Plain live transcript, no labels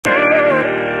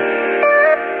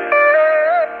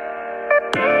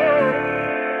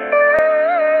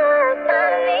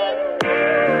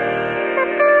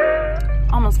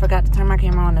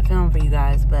to film for you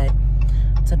guys, but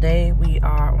today we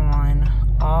are on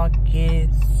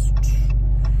August,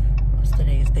 what's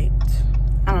today's date?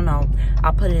 I don't know.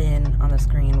 I'll put it in on the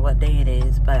screen what day it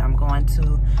is, but I'm going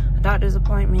to a doctor's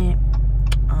appointment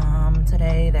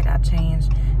today that got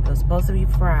changed. It was supposed to be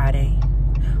Friday.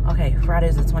 Okay,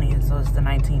 Friday's the 20th, so it's the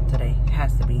 19th today. It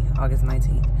has to be August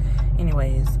 19th.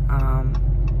 Anyways,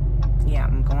 yeah,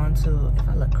 I'm going to, if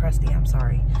I look crusty, I'm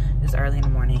sorry. It's early in the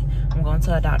morning. I'm going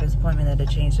to a doctor's appointment that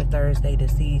they changed to Thursday to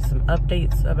see some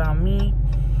updates about me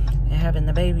and having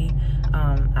the baby.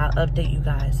 I'll update you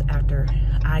guys after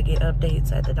I get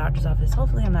updates at the doctor's office.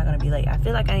 Hopefully I'm not going to be late. I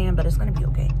feel like I am, but it's going to be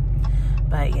okay.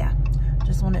 But yeah,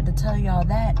 just wanted to tell y'all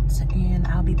that, and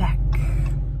I'll be back.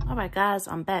 All right, guys,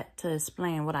 I'm back to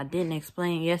explain what I didn't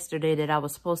explain yesterday that I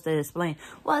was supposed to explain.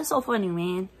 Well, it's so funny,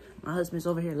 man. My husband's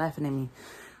over here laughing at me.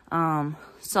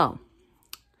 So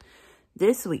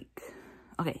this week,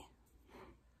 okay,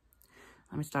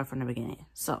 let me start from the beginning.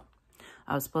 So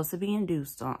I was supposed to be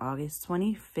induced on August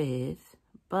 25th,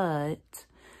 but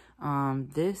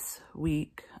this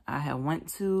week I had went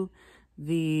to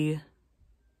the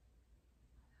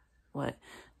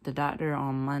doctor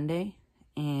on Monday,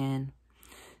 and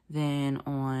then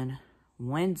on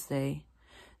Wednesday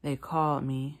they called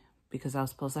me because I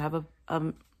was supposed to have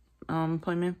a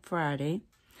appointment Friday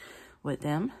with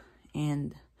them,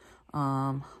 and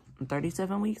I'm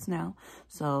 37 weeks now,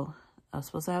 so I was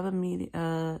supposed to have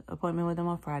a appointment with them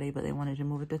on Friday, but they wanted to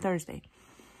move it to Thursday.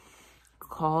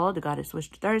 Called, got it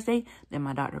switched to Thursday. Then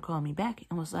my doctor called me back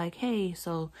and was like, hey,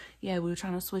 so yeah, we were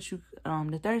trying to switch you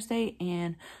to Thursday,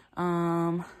 and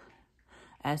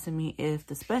asking me if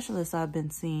the specialist I've been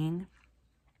seeing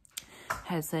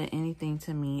had said anything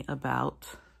to me about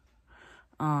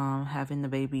having the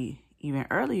baby even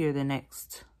earlier the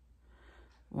next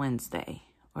Wednesday,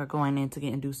 or going in to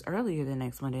get induced earlier the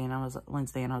next Wednesday, and I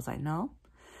was like, no,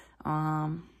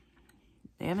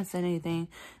 they haven't said anything.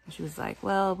 And she was like,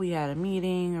 well, we had a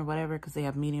meeting or whatever, because they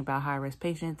have a meeting about high-risk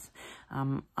patients.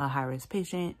 I'm a high-risk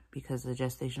patient because of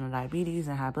gestational diabetes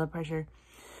and high blood pressure.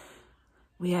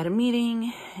 We had a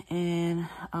meeting, and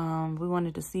we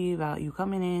wanted to see about you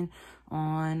coming in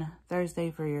on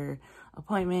Thursday for your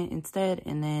appointment instead,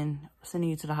 and then sending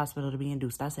you to the hospital to be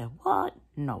induced. I said, what?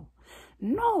 No.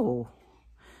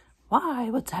 Why?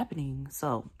 What's happening?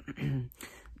 So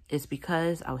it's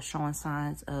because I was showing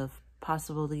signs of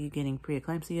possibly getting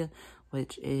preeclampsia,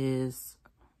 which is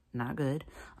not good.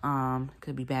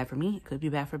 Could be bad for me, could be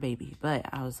bad for baby. But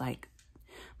I was like,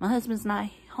 my husband's not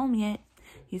home yet.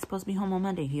 He's supposed to be home on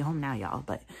Monday. He's home now, y'all,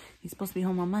 but he's supposed to be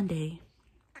home on Monday.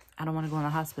 I don't want to go in the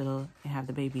hospital and have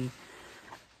the baby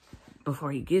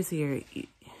before he gets here.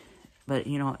 But,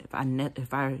 you know, if I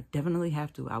definitely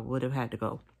have to, I would have had to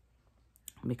go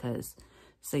because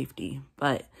safety.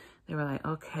 But they were like,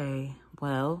 okay,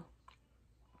 well,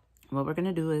 what we're going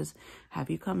to do is have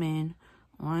you come in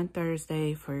on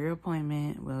Thursday for your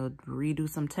appointment. We'll redo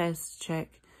some tests,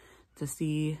 check to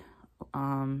see,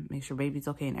 make sure baby's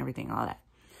okay and everything, all that.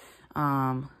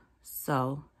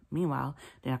 So meanwhile,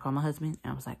 then I called my husband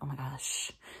and I was like, oh my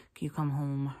gosh, can you come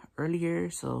home earlier?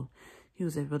 So he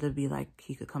was able to be like,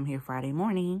 he could come here Friday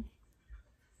morning.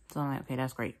 So I'm like, okay,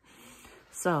 that's great.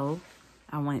 So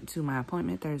I went to my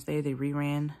appointment Thursday. They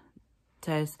reran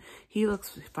tests. He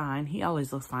looks fine. He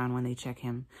always looks fine when they check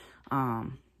him,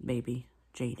 baby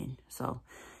Jaden. So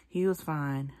he was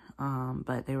fine.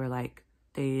 But they were like,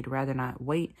 they'd rather not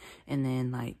wait. And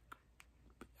then like,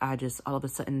 I just all of a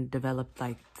sudden developed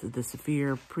like the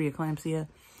severe preeclampsia.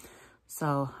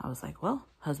 So I was like, well,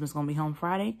 husband's gonna be home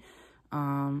Friday.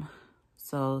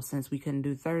 So since we couldn't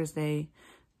do Thursday,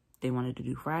 they wanted to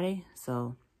do Friday.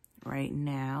 So right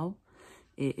now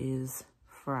it is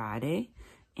Friday,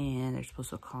 and they're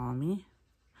supposed to call me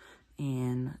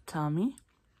and tell me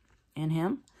and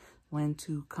him when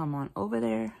to come on over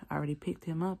there. I already picked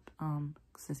him up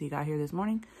since he got here this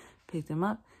morning, picked him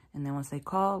up. And then once they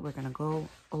call, we're going to go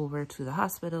over to the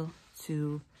hospital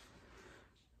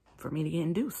for me to get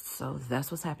induced. So that's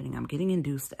what's happening. I'm getting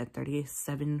induced at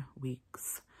 37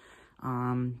 weeks.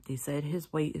 They said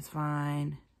his weight is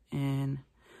fine. And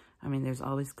I mean, there's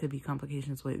always could be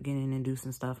complications with getting induced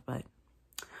and stuff, but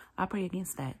I pray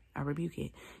against that. I rebuke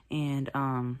it. And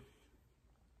I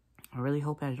really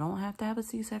hope I don't have to have a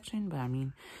C-section. But I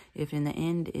mean, if in the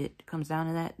end it comes down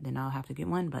to that, then I'll have to get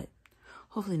one. But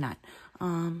hopefully not.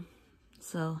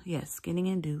 So yes, getting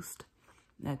induced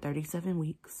at 37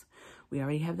 weeks. We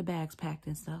already have the bags packed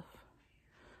and stuff.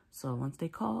 So once they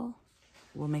call,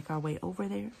 we'll make our way over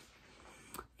there.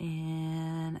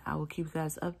 And I will keep you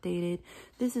guys updated.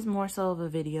 This is more so of a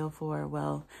video for,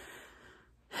 well,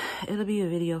 it'll be a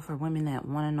video for women that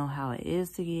want to know how it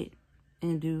is to get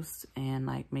induced, and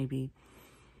like maybe,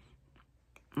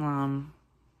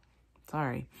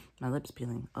 sorry, my lips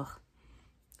peeling. Ugh.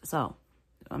 So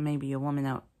maybe a woman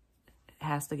that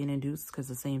has to get induced because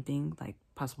the same thing, like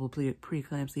possible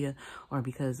preeclampsia, or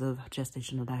because of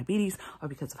gestational diabetes, or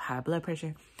because of high blood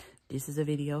pressure. This is a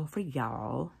video for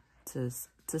y'all to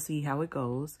see how it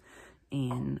goes,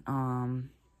 and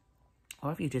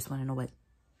or if you just want to know what,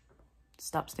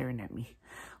 stop staring at me,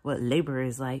 what labor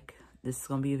is like, this is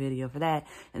gonna be a video for that.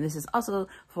 And this is also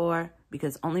for,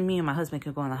 because only me and my husband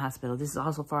can go in the hospital, this is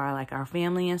also for our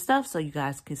family and stuff, so you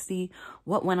guys can see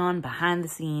what went on behind the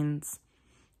scenes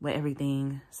with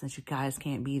everything, since you guys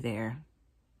can't be there.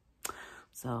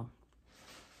 So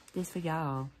this for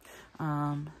y'all.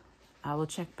 I will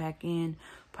check back in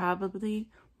probably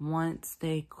once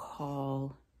they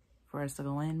call for us to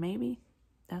go in. Maybe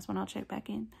that's when I'll check back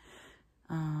in,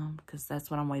 because that's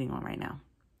what I'm waiting on right now.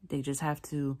 They just have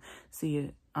to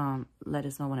see, let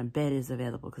us know when a bed is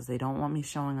available, because they don't want me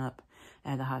showing up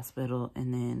at the hospital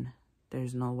and then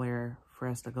there's nowhere for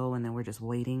us to go, and then we're just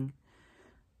waiting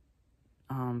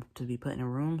to be put in a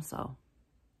room. So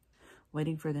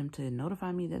waiting for them to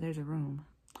notify me that there's a room,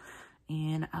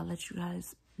 and I'll let you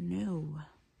guys know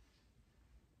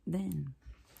then.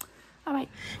 All right,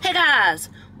 hey guys,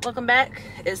 welcome back.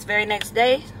 It's very next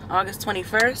day, August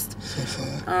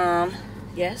 21st.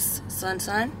 Yes, sun.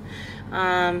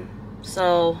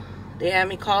 So they had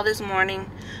me call this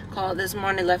morning, left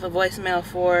a voicemail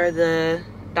for the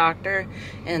doctor,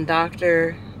 and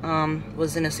doctor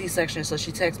was in a C-section, so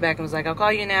she texted back and was like, I'll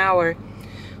call you in an hour.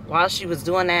 While she was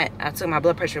doing that, I took my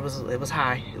blood pressure, it was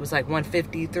high. It was like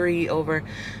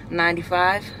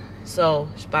 153/95. So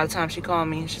by the time she called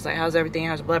me, she's like, how's everything?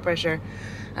 How's your blood pressure?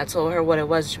 I told her what it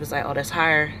was. She was like, oh, that's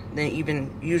higher than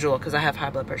even usual, because I have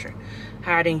high blood pressure.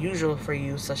 Higher than usual for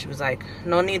you. So she was like,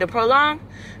 no need to prolong.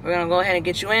 We're going to go ahead and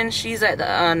get you in. She's at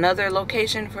another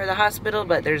location for the hospital,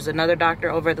 but there's another doctor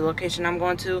over at the location I'm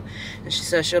going to. And she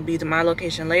said she'll be to my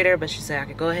location later, but she said I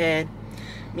could go ahead.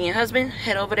 Me and husband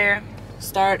head over there,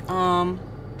 start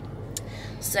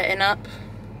setting up,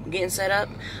 getting set up.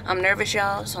 I'm nervous,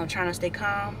 y'all, so I'm trying to stay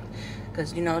calm,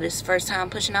 because, you know, this is first time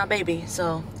pushing out baby.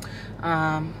 So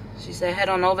she said head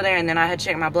on over there, and then I had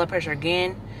checked my blood pressure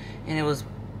again, and it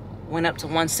went up to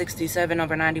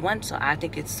 167/91. So I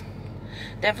think it's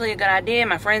definitely a good idea.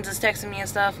 My friends is texting me and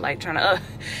stuff, like trying to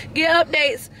get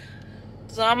updates.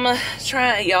 So I'm gonna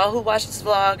try, y'all who watch this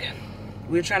vlog,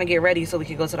 we're trying to get ready so we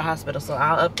can go to the hospital. So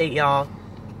I'll update y'all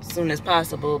as soon as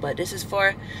possible. But this is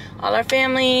for all our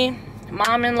family,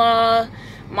 mom-in-law,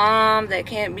 mom that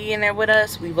can't be in there with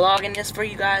us. We vlogging this for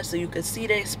you guys so you could see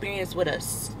the experience with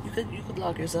us. You could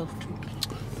vlog yourself too.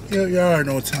 Yeah, y'all already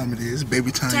know what time it is.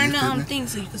 Baby time. Turn the thing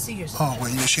so you can see yourself. Oh,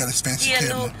 wait, you she got this fancy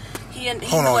camera. He knew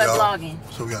vlogging.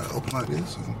 So we gotta open like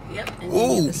this. Yep, and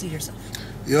then you can see yourself.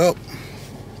 Yep.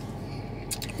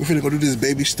 We're finna go do this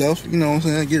baby stuff, you know what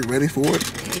I'm saying? Get ready for it.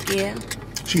 Heck yeah.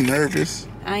 She nervous.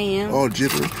 I am. All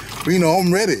jittery. But you know,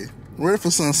 I'm ready. I'm ready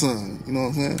for sun. You know what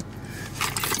I'm saying?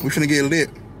 We finna get lit.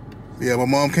 Yeah, my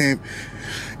mom came.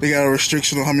 They got a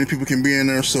restriction on how many people can be in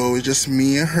there, so it's just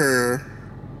me and her.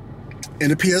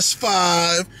 And the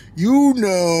PS5, you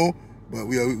know. But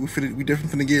we definitely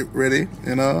finna get ready,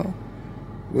 and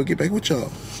we'll get back with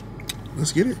y'all.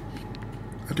 Let's get it.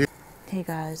 Hey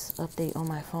guys, update on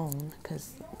my phone,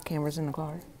 because the camera's in the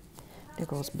car. There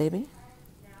goes baby.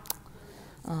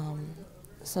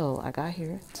 So I got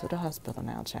here to the hospital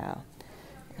now, child.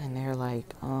 And they're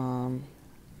like,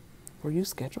 were you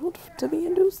scheduled to be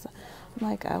induced? I'm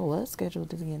like, I was scheduled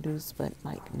to be induced, but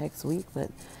like next week. But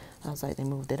I was like, they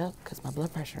moved it up because my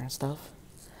blood pressure and stuff.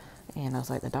 And I was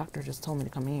like, the doctor just told me to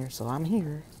come here, so I'm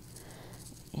here.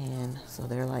 And so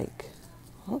they're like,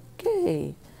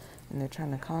 okay. And they're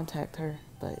trying to contact her,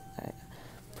 but I'm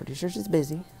pretty sure she's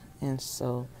busy. And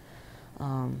so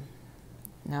now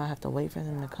I have to wait for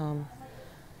them to come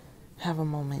have a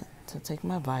moment to take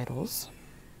my vitals.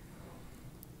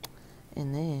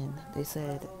 And then they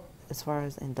said, as far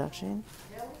as induction,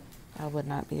 I would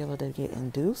not be able to get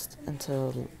induced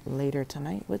until later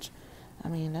tonight, which, I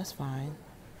mean, that's fine.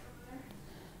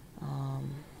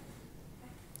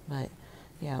 But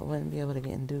yeah, I wouldn't be able to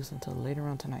get induced until later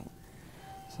on tonight.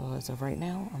 So as of right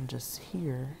now, I'm just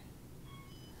here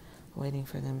waiting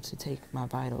for them to take my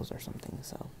vitals or something.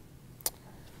 So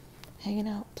hanging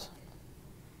out,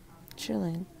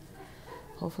 chilling.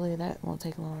 Hopefully that won't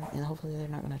take long, and hopefully they're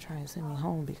not going to try and send me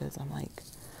home, because I'm like,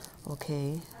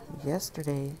 okay,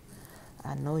 yesterday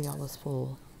I know y'all was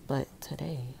full, but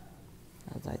today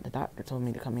I was like, the doctor told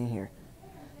me to come in here,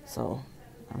 so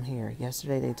I'm here.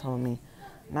 Yesterday they told me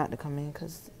not to come in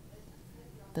because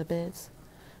the beds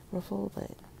were full, but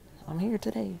I'm here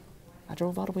today. I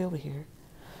drove all the way over here.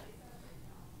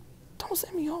 Don't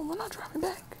send me home. We're not driving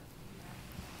back.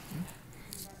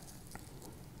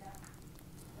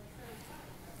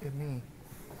 It's me.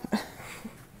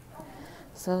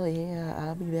 So yeah,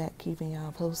 I'll be back keeping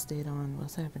y'all posted on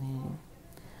what's happening.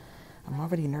 I'm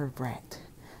already nerve-wracked,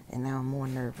 and now I'm more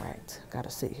nerve-wracked.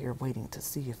 Gotta sit here waiting to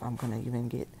see if I'm gonna even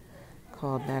get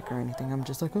called back or anything. I'm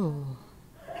just like, oh.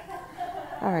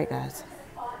 Alright, guys.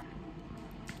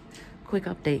 Quick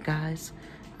update, guys.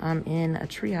 I'm in a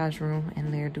triage room,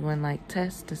 and they're doing like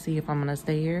tests to see if I'm gonna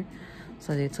stay here.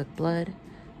 So they took blood.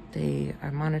 They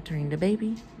are monitoring the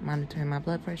baby, monitoring my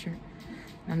blood pressure.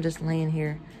 I'm just laying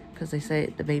here because they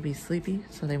said the baby's sleepy,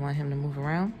 so they want him to move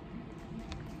around.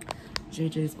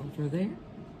 JJ's over there.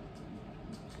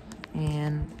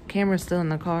 And camera's still in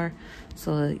the car,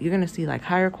 so you're gonna see like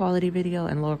higher quality video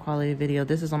and lower quality video.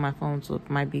 This is on my phone, so it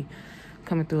might be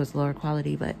coming through as lower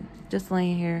quality, but just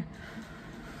laying here.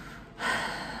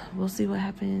 We'll see what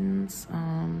happens.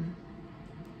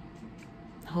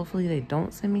 Hopefully they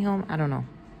don't send me home. I don't know.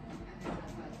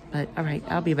 But all right,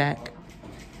 I'll be back.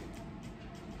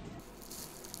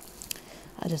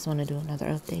 I just want to do another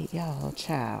update. Y'all,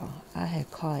 child, I had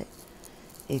caught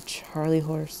a Charlie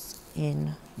horse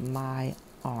in my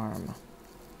arm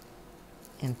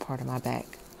and part of my back.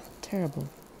 Terrible,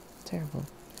 terrible.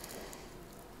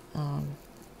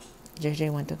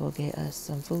 JJ went to go get us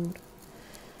some food,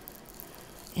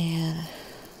 and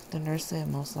the nurse said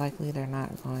most likely they're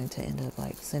not going to end up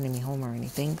like sending me home or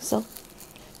anything, so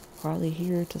probably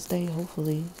here to stay,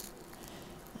 hopefully.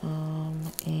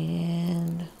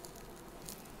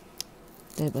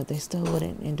 But they still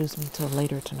wouldn't induce me till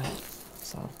later tonight,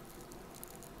 so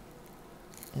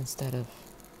instead of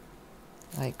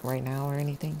like right now or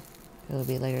anything, it'll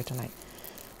be later tonight.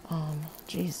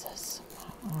 Jesus,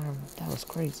 my arm, that was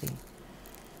crazy.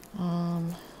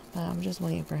 But I'm just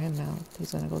waiting for him now.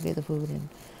 He's gonna go get the food and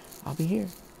I'll be here.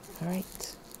 All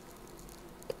right.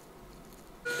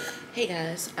 Hey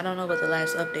guys, I don't know what the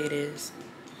last update is.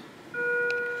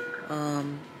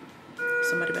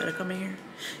 Somebody better come in here.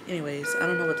 Anyways, I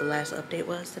don't know what the last update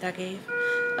was that I gave.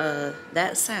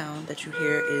 That sound that you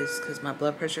hear is because my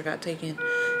blood pressure got taken,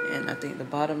 and I think the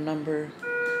bottom number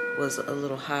was a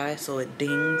little high, so it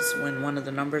dings when one of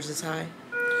the numbers is high.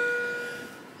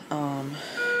 I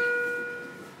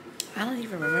don't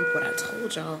even remember what I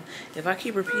told y'all. If I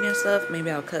keep repeating stuff, maybe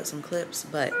I'll cut some clips,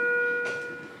 but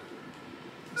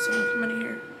someone come in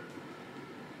here.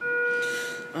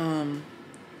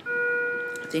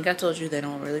 I think I told you they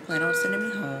don't really plan on sending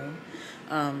me home.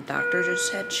 Doctor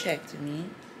just had checked me,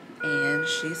 and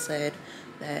she said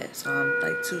that I'm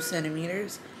like 2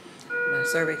 centimeters. My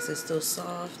cervix is still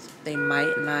soft. They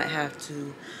might not have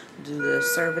to do the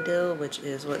Cervidil, which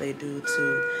is what they do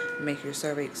to make your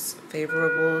cervix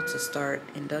favorable to start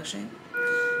induction.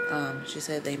 She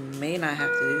said they may not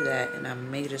have to do that, and I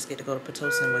may just get to go to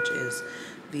Pitocin, which is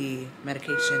the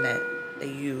medication that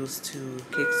they use to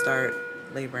kickstart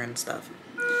labor and stuff.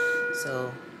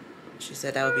 So she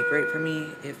said that would be great for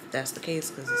me if that's the case,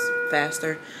 because it's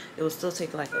faster. It will still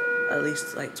take like at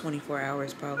least like 24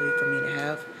 hours probably for me to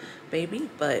have baby,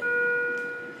 but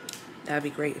that'd be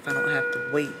great if I don't have to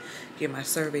wait, get my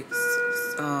cervix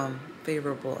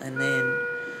favorable, and then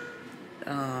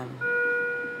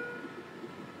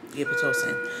get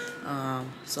Pitocin.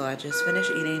 So I just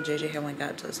finished eating. JJ had went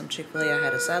got to some Chick-fil-A. I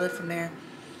had a salad from there.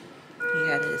 He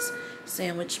had his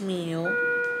sandwich meal.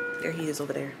 There he is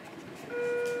over there.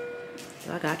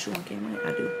 So I got you on camera.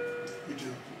 I do. You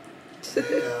do.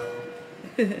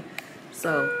 Yeah.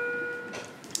 So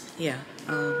yeah,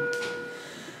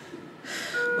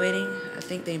 waiting. I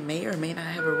think they may or may not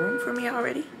have a room for me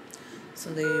already.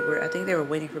 So I think they were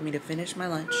waiting for me to finish my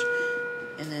lunch,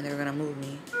 and then they were gonna move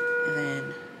me. And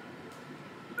then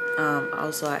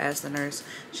also I asked the nurse.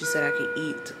 She said I could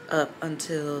eat up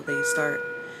until they start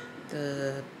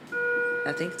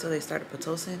until they start the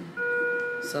Pitocin.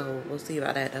 So we'll see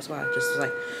about that. That's why I just was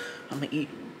like, I'm gonna eat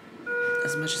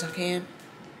as much as I can,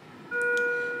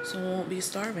 so I won't be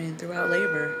starving throughout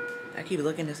labor. I keep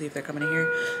looking to see if they're coming in here,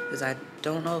 because I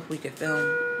don't know if we could film.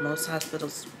 Most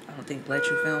hospitals, I don't think,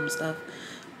 let you film stuff.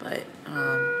 But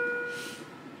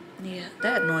yeah,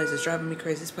 that noise is driving me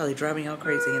crazy. It's probably driving y'all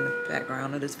crazy in the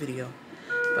background of this video.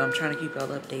 But I'm trying to keep y'all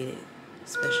updated,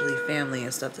 especially family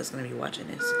and stuff that's gonna be watching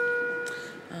this.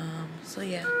 So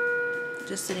yeah,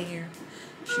 just sitting here.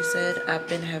 She said I've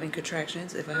been having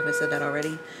contractions, if I haven't said that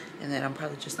already, and that I'm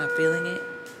probably just not feeling it.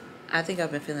 I think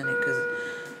I've been feeling it because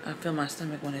I feel my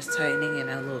stomach when it's tightening and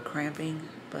a little cramping.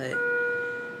 But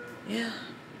yeah,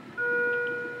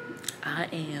 I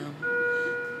am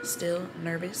Still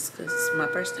nervous because it's my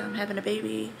first time having a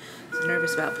baby. I was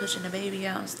nervous about pushing the baby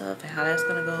out and stuff and how that's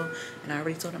gonna go. And I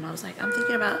already told them, I was like, I'm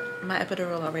thinking about my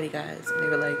epidural already, guys. And they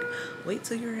were like, wait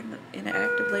till you're in an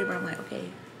active labor. I'm like, okay,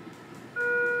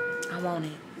 I want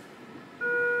it.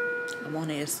 I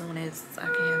want it as soon as I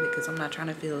can have it because I'm not trying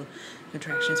to feel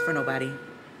contractions for nobody.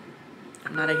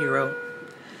 I'm not a hero.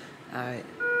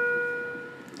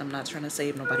 I'm not trying to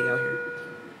save nobody out here.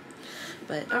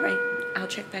 But alright, I'll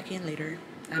check back in later.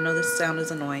 I know this sound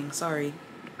is annoying. Sorry.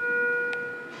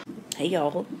 Hey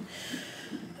y'all.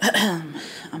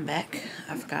 I'm back.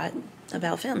 I forgot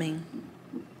about filming.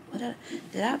 What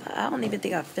did I don't even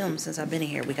think I've filmed since I've been in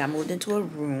here. We got moved into a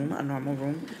room, a normal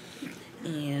room.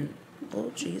 And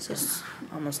oh Jesus,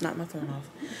 almost knocked my phone off.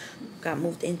 Got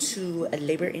moved into a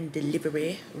labor and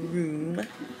delivery room.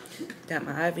 Got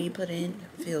my IV put in.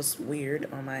 Feels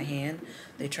weird on my hand.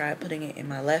 They tried putting it in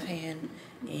my left hand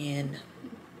and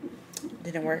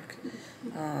didn't work.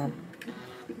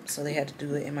 So they had to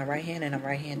do it in my right hand, and I'm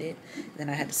right-handed. Then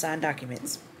I had to sign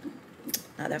documents.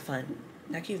 Not that fun.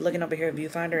 I keep looking over here at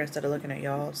Viewfinder instead of looking at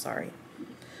y'all. Sorry.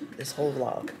 This whole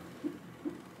vlog.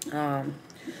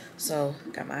 So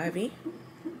got my IV.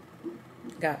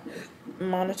 Got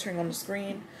monitoring on the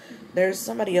screen. There's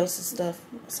somebody else's stuff.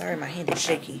 Sorry, my hand is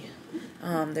shaky.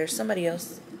 There's somebody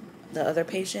else, the other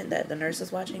patient that the nurse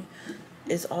is watching,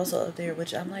 is also up there,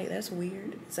 which I'm like, that's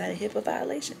weird. Is that a HIPAA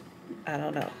violation? I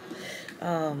don't know.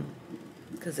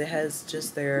 Because it has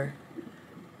just their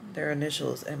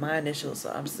initials and my initials.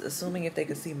 So I'm assuming if they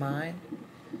could see mine,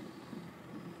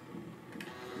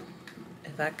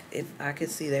 if I could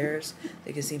see theirs,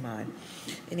 they could see mine.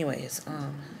 Anyways,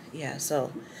 yeah,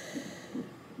 so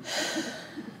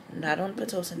not on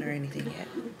Pitocin or anything yet.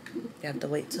 You have to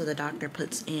wait till the doctor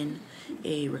puts in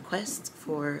a request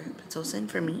for Pitocin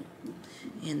for me.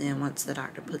 And then once the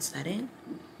doctor puts that in,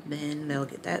 then they'll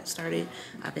get that started.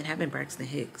 I've been having Braxton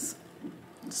Hicks.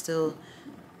 Still,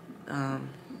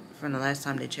 from the last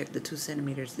time they checked the 2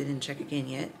 centimeters, they didn't check again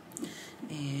yet.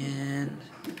 And,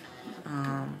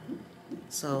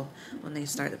 so when they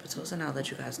start the Pitocin, I'll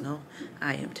let you guys know.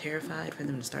 I am terrified for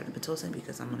them to start the Pitocin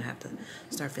because I'm going to have to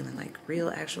start feeling like real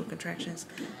actual contractions,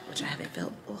 which I haven't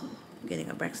felt. Oh, getting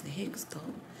a Braxton Hicks though.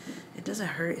 It doesn't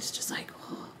hurt. It's just like,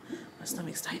 oh, my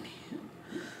stomach's tightening.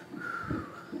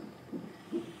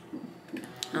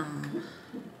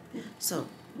 So,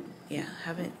 yeah,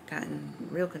 haven't gotten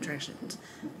real contractions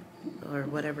or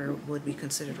whatever would be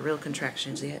considered real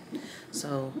contractions yet.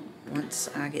 So once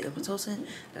I get the Pitocin,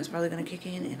 that's probably going to kick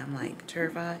in, and I'm like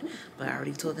terrified. But I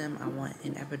already told them I want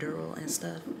an epidural and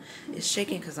stuff. It's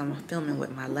shaking because I'm filming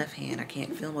with my left hand. I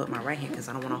can't film with my right hand because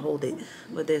I don't want to hold it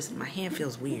with this. My hand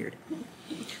feels weird.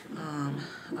 I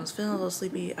was feeling a little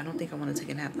sleepy. I don't think I want to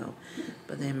take a nap though.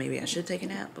 But then maybe I should take a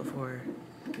nap before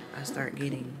I start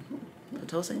getting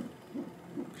Pitocin.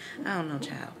 I don't know,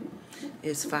 child.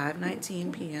 It's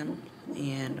 5:19 p.m.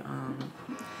 and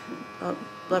oh,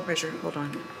 blood pressure. Hold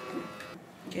on.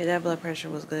 Okay, that blood pressure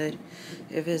was good.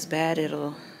 If it's bad,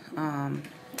 it'll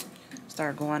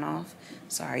start going off.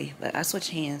 Sorry, but I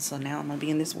switched hands, so now I'm gonna be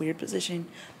in this weird position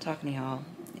talking to y'all,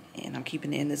 and I'm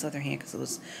keeping it in this other hand because it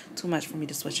was too much for me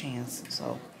to switch hands.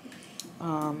 So,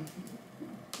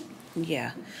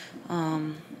 yeah.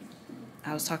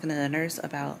 I was talking to the nurse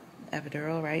about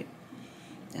epidural, right?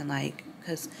 And like,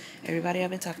 because everybody I've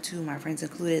been talking to, my friends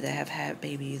included, that have had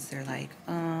babies, they're like,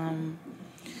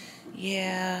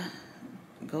 yeah,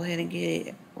 go ahead and get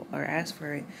it or ask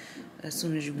for it as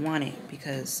soon as you want it,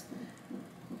 because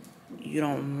you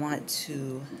don't want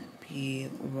to be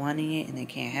wanting it and then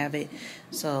can't have it.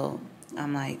 So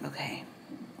I'm like, okay,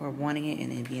 or wanting it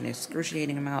and then be an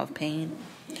excruciating amount of pain.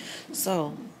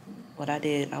 So what I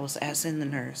did, I was asking the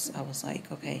nurse, I was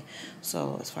like, okay,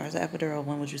 so as far as the epidural,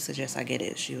 when would you suggest I get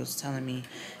it? She was telling me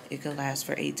it could last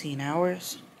for 18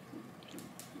 hours,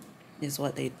 is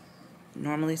what they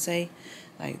normally say,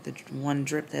 like the one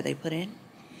drip that they put in.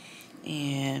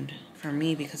 And for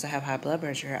me, because I have high blood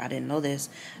pressure, I didn't know this,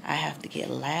 I have to get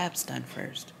labs done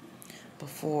first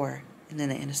before, and then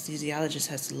the anesthesiologist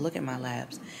has to look at my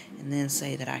labs and then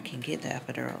say that I can get the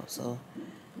epidural. So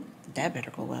that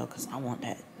better go well, because I want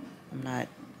that.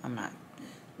 I'm not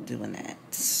doing that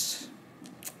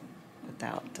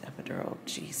without the epidural.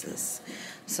 Jesus.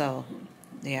 So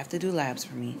they have to do labs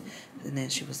for me. And then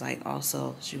she was like,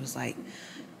 also, she was like,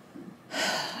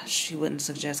 she wouldn't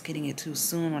suggest getting it too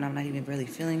soon when I'm not even really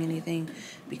feeling anything,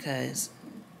 because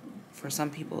for some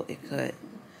people it could,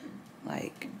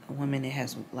 like women, it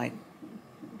has, like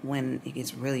when it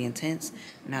gets really intense,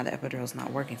 now the epidural is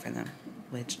not working for them,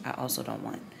 which I also don't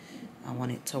want. I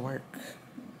want it to work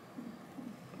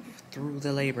through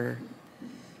the labor,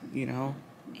 you know,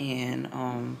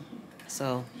 And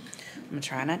so I'm gonna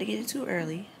try not to get it too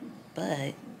early,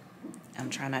 but I'm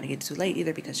trying not to get too late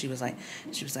either, because she was like,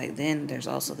 then there's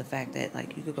also the fact that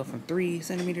like you could go from 3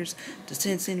 centimeters to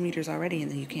 10 centimeters already,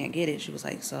 and then you can't get it. She was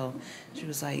like,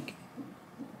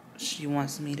 she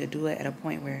wants me to do it at a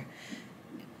point where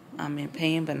I'm in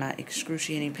pain, but not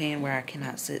excruciating pain, where I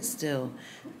cannot sit still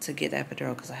to get the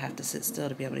epidural, because I have to sit still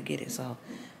to be able to get it. So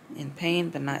in pain,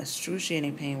 but not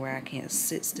excruciating pain, where I can't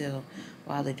sit still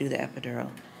while they do the epidural.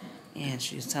 And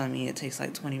she was telling me it takes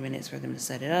like 20 minutes for them to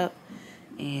set it up,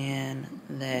 and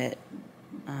that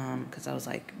because I was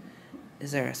like,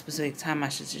 is there a specific time I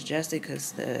should suggest it,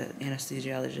 because the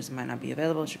anesthesiologist might not be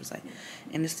available. She was like,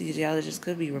 anesthesiologist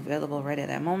could be available right at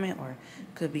that moment, or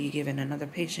could be given another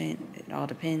patient. It all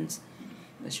depends.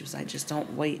 But she was like, just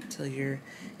don't wait till you're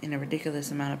in a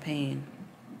ridiculous amount of pain,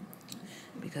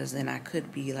 because then I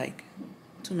could be like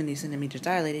too many centimeters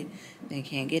dilated, then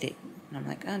can't get it. And I'm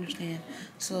like, I understand.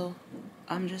 So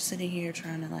I'm just sitting here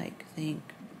trying to like think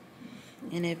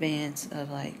in advance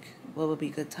of like what would be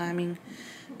good timing,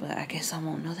 but I guess I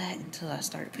won't know that until I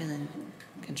start feeling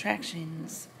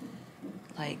contractions.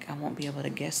 Like, I won't be able to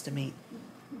guesstimate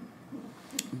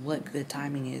what good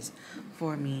timing is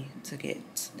for me to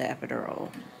get the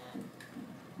epidural.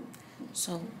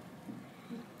 So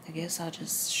I guess I'll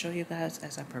just show you guys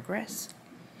as I progress.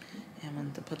 And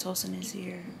when the Pitocin is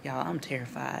here, y'all, I'm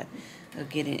terrified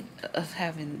of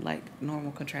having like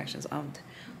normal contractions.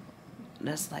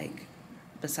 That's like,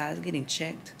 besides getting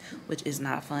checked, which is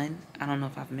not fun. I don't know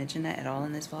if I've mentioned that at all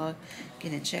in this vlog.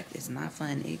 Getting checked is not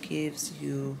fun. It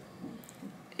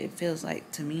feels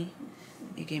like, to me,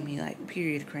 it gave me like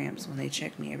period cramps when they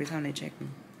checked me. Every time they checked me.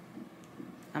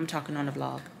 I'm talking on the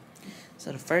vlog.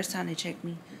 So the first time they checked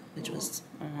me, which was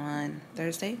on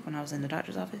Thursday when I was in the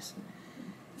doctor's office,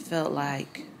 felt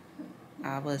like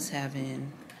I was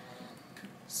having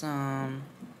some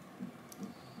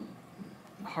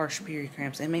harsh period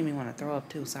cramps. It made me want to throw up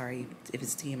too. Sorry if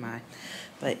it's TMI,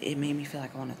 but it made me feel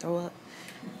like I want to throw up.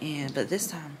 But this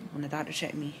time when the doctor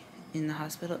checked me in the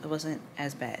hospital, it wasn't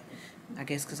as bad. I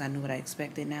guess because I knew what I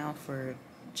expected now for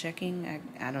checking.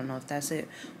 I don't know if that's it,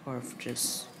 or if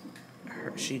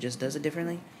she just does it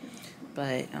differently.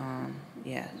 But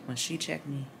yeah, when she checked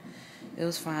me, it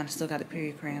was fine. I still got the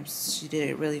period cramps. She did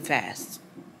it really fast.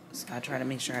 So I try to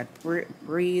make sure I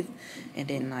breathe and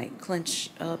then like clench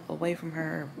up away from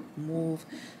her, move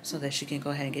so that she can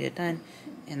go ahead and get it done.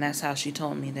 And that's how she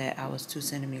told me that I was 2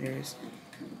 centimeters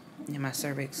and my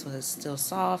cervix was still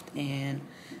soft, and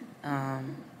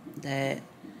that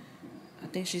I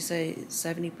think she said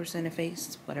 70%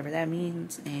 effaced, whatever that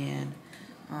means. And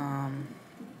I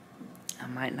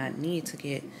might not need to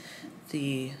get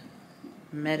the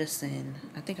medicine.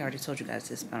 I think I already told you guys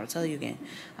this, but I'll tell you again.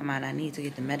 I might not need to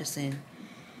get the medicine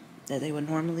that they would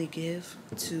normally give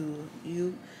to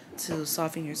you to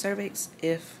soften your cervix.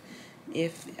 If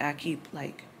I keep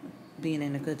like being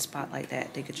in a good spot like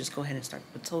that, they could just go ahead and start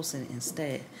Pitocin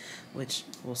instead, which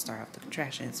will start off the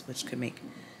contractions, which could make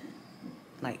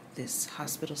like this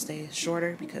hospital stay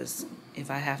shorter, because if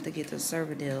I have to get the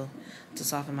Cervidil to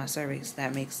soften my cervix,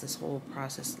 that makes this whole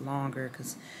process longer,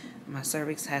 because my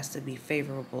cervix has to be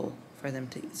favorable for them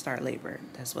to start labor.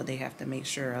 That's what they have to make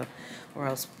sure of, or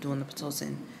else doing the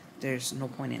Pitocin, there's no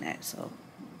point in that. So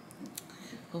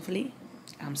hopefully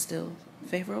I'm still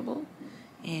favorable,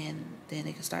 and then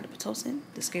they can start the Pitocin,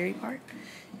 the scary part,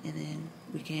 and then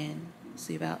we can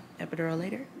see about epidural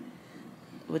later,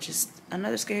 which is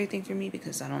another scary thing for me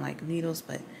because I don't like needles,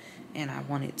 and I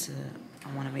want to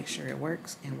make sure it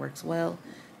works and works well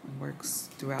and works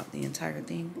throughout the entire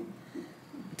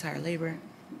labor.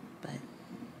 But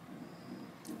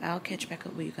I'll catch back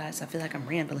up with you guys. I feel like I'm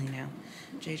rambling now.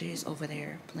 JJ's over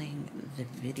there playing the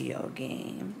video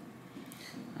game.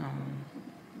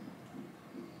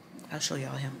 I'll show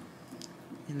y'all him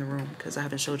in the room because I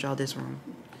haven't showed y'all this room.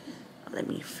 Let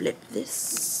me flip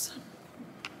this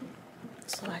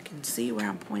so I can see where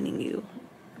I'm pointing you.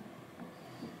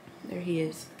 There he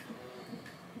is.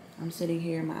 I'm sitting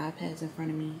here, my iPad's in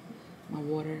front of me, my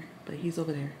water, but he's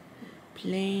over there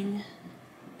playing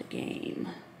the game.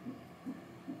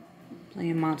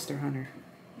 Playing Monster Hunter.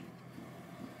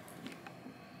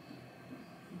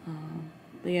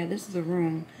 But yeah, this is the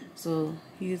room. So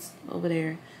he's over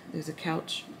there. There's a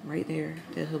couch right there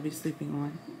that he'll be sleeping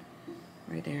on.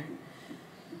 Right there.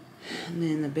 And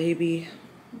then the baby,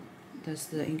 that's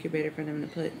the incubator for them to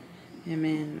put him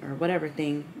in, or whatever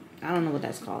thing. I don't know what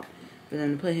that's called. For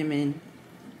them to put him in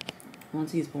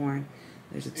once he's born.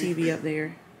 There's a TV up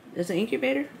there. There's an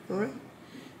incubator? For real?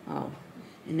 Oh.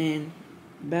 And then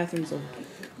the bathroom's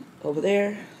over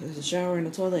there. There's a shower and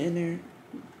a toilet in there.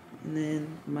 And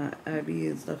then my IV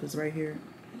and stuff is right here.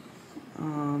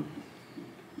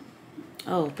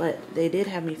 Oh, but they did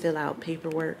have me fill out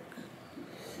paperwork.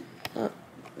 Oh,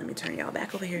 let me turn y'all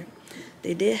back over here.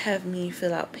 They did have me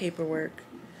fill out paperwork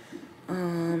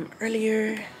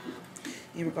earlier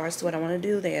in regards to what I want to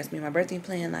do. They asked me my birthing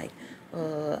plan. Like,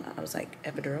 I was like,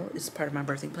 epidural is part of my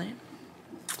birthing plan.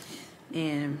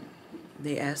 And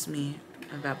they asked me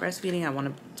about breastfeeding.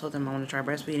 Told them I want to try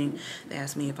breastfeeding. They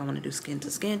asked me if I want to do skin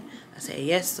to skin. I said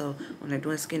yes. So when they're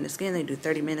doing skin to skin, they do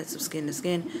 30 minutes of skin to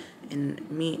skin, and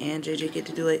me and JJ get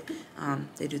to do it.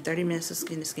 They do 30 minutes of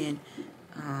skin to skin.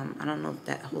 I don't know if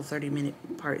that whole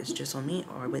 30-minute part is just on me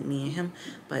or with me and him,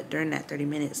 but during that 30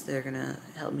 minutes, they're gonna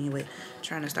help me with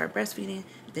trying to start breastfeeding.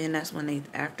 Then that's when they,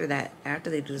 after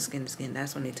they do the skin to skin,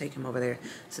 that's when they take him over there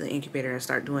to the incubator and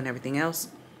start doing everything else.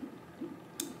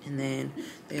 And then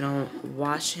they don't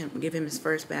wash him, give him his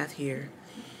first bath here.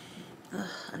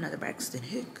 Another Braxton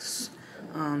Hicks.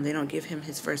 They don't give him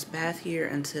his first bath here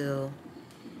until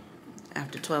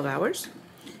after 12 hours.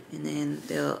 And then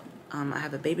they'll, I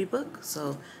have a baby book.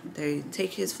 So they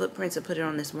take his footprints and put it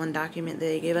on this one document that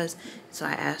they give us. So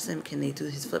I asked them, can they do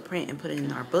his footprint and put it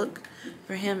in our book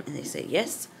for him? And they said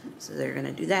yes. So they're going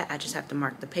to do that. I just have to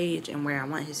mark the page and where I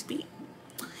want his feet.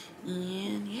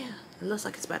 And yeah, it looks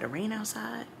like it's about to rain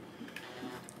outside.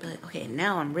 But okay,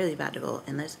 now I'm really about to go.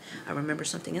 Unless I remember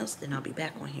something else, then I'll be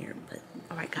back on here. But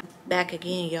alright, back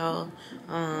again, y'all.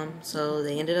 So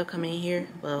they ended up coming in here.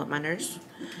 Well, my nurse,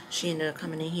 she ended up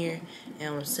coming in here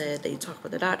and said they talked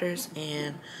with the doctors.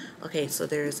 And okay, so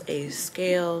there's a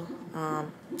scale. I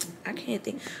can't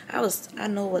think. I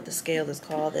know what the scale is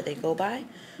called that they go by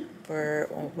for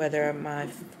whether my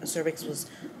cervix was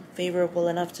favorable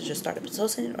enough to just start the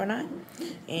Pitocin or not.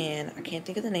 And I can't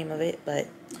think of the name of it, but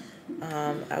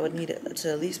I would need it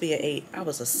to at least be an 8. I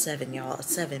was a 7, y'all. A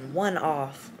 7. 1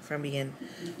 off from being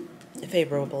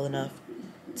favorable enough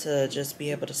to just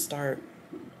be able to start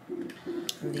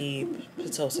the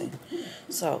Pitocin.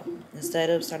 So instead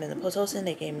of starting the Pitocin,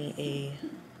 they gave me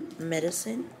a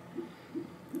medicine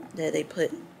that they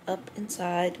put up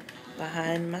inside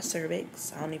behind my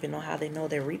cervix. I don't even know how they know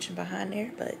they're reaching behind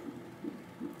there, but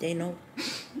they know.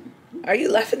 Are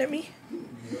you laughing at me?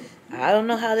 I don't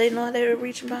know how they know they're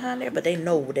reaching behind there, but they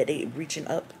know that they're reaching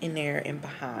up in there and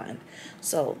behind.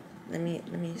 So let me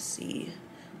see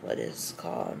what it's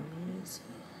called. I'm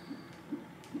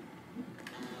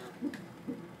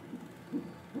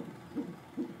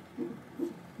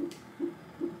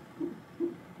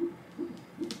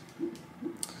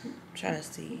trying to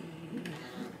see.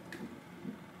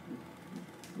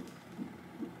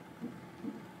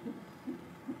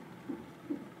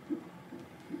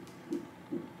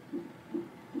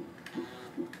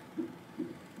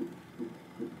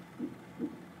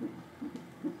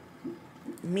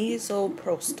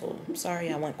 Misoprostol.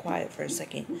 Sorry, I went quiet for a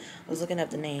second. I was looking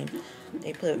up the name.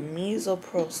 They put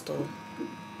misoprostol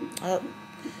up.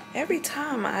 Every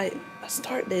time I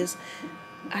start this,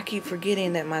 I keep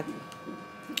forgetting that my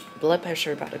blood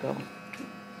pressure about to go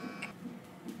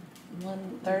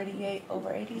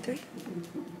 138/83.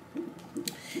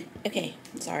 Okay,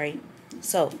 sorry.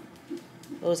 So,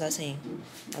 what was I saying?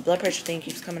 My blood pressure thing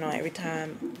keeps coming on every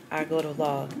time I go to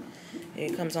log.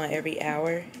 It comes on every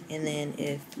hour, and then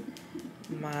if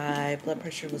my blood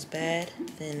pressure was bad,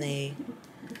 then they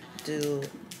do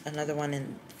another one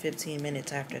in 15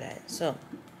 minutes after that. So,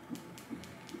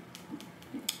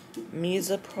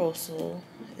 misoprostol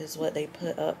is what they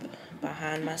put up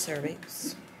behind my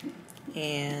cervix,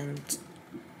 and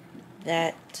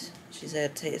that, she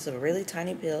said, it's a really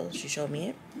tiny pill. She showed me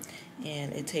it,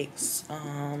 and it takes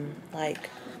like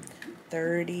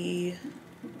 30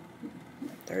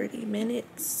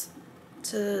 minutes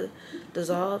to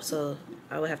dissolve, so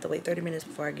I would have to wait 30 minutes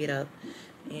before I get up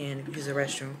and use the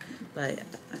restroom. But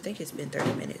I think it's been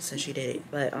 30 minutes since she did it.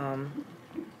 But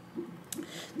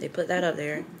they put that up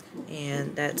there,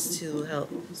 and that's to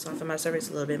help soften my cervix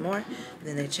a little bit more. And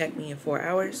then they check me in 4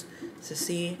 hours to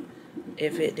see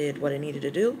if it did what it needed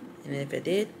to do, and if it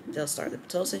did, they'll start the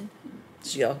Pitocin.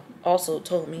 She also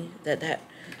told me that that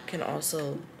can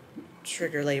also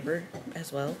trigger labor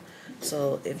as well.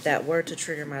 So if that were to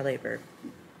trigger my labor,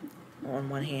 on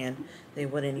one hand, they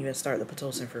wouldn't even start the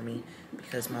Pitocin for me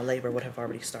because my labor would have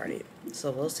already started.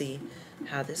 So we'll see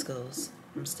how this goes.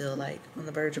 I'm still like on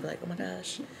the verge of like, oh my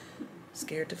gosh,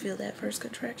 scared to feel that first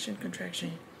contraction.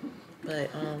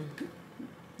 But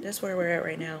that's where we're at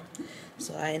right now.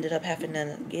 So I ended up having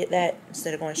to get that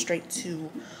instead of going straight to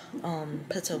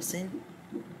Pitocin.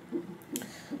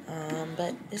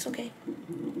 But it's okay.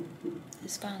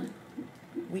 It's fine.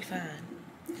 We fine.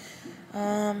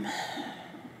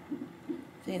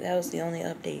 15 think that was the only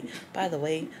update. By the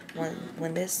way,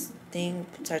 when this thing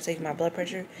started taking my blood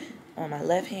pressure on my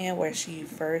left hand, where she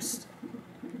first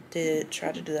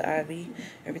tried to do the IV,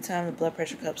 every time the blood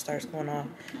pressure cup starts going off,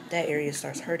 that area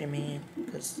starts hurting me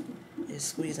because it's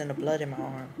squeezing the blood in my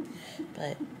arm.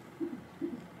 But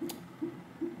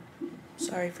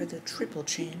sorry for the triple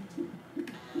chin.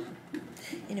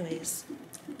 Anyways,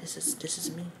 this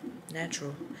is me,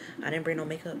 natural. I didn't bring no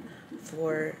makeup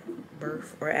for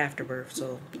birth or after birth,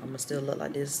 so I'm gonna still look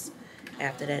like this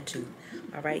after that too.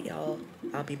 All right, y'all,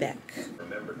 I'll be back.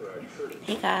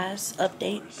 Hey guys,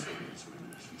 update.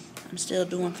 I'm still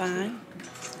doing fine.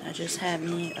 I just had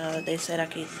me, they said I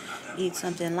could eat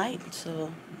something light,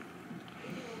 so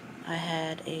I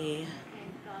had a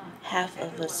half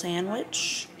of a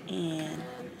sandwich and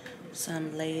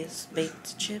some Lay's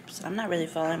baked chips. I'm not really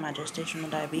following my gestational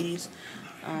diabetes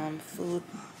food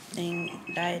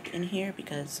diet in here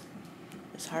because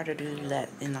it's hard to do that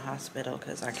in the hospital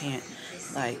because I can't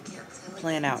like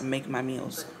plan out and make my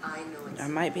meals. I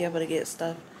might be able to get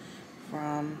stuff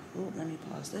from, let me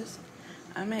pause this.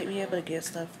 I might be able to get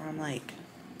stuff from like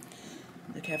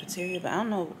the cafeteria, but I don't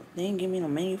know, they didn't give me no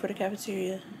menu for the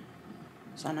cafeteria,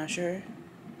 so I'm not sure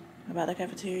about the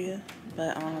cafeteria.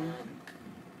 But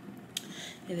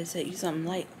yeah, they said eat something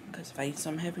light, because if I eat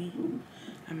something heavy,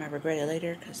 I might regret it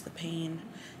later, because the pain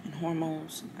and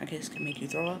hormones, I guess, can make you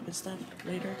throw up and stuff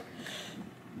later.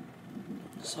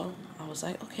 So I was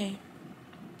like, okay.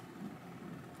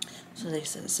 So they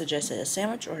suggested a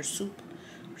sandwich or a soup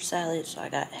or salad, so I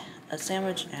got a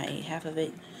sandwich and I ate half of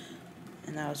it,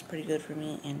 and that was pretty good for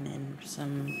me, and then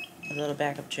a little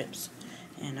bag of chips,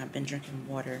 and I've been drinking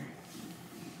water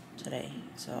today.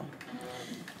 So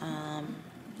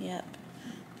yep.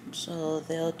 So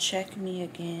they'll check me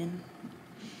again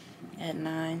at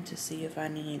 9 to see if I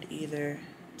need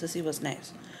to see what's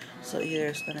next. So either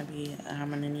it's gonna be,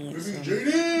 I'm gonna need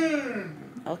some,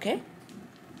 okay.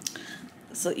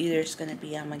 So either it's gonna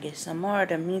be, I'm gonna get some more of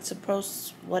the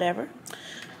Misoprostol, whatever,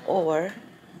 or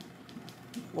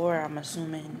I'm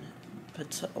assuming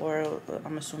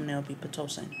it'll be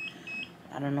Pitocin.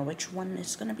 I don't know which one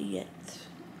it's gonna be yet.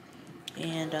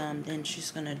 And then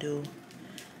she's gonna do,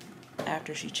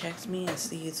 after she checks me and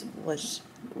sees what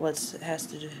has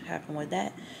to happen with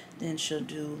that, then she'll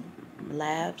do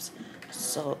labs.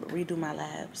 So redo my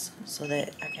labs so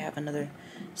that I can have another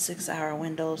 6-hour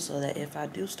window, so that if I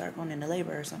do start going into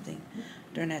labor or something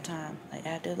during that time, like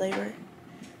active labor,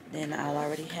 then I'll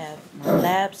already have my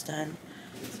labs done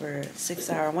for a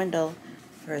 6-hour window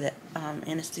for the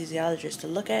anesthesiologist to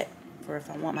look at for if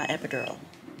I want my epidural.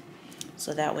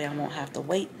 So that way I won't have to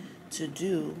wait to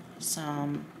do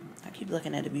some, I keep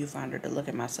looking at the viewfinder to look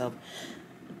at myself.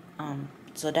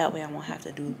 So that way I won't have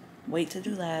to wait to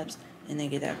do labs and then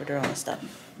get the epidural and stuff.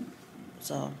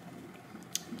 So,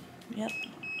 yep.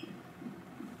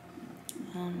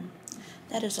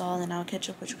 That is all, and I'll catch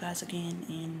up with you guys again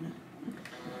in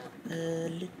a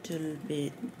little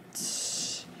bit.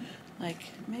 Like,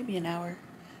 maybe an hour,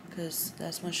 because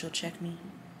that's when she'll check me.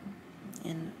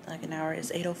 In like an hour.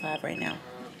 It's 8:05 right now.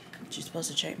 She's supposed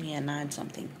to check me at 9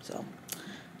 something. So,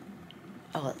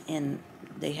 oh, and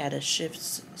they had a shift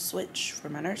switch for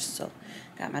my nurse, so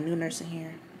got my new nurse in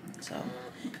here. So,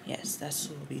 yes, that's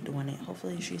who will be doing it.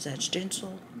 Hopefully she's as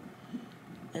gentle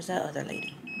as that other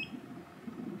lady.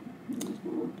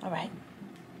 Alright,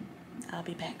 I'll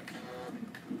be back.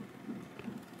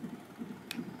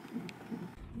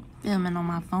 Filming on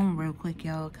my phone real quick,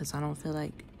 y'all, because I don't feel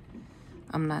like,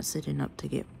 I'm not sitting up to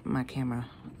get my camera.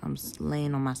 I'm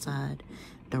laying on my side.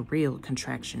 The real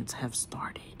contractions have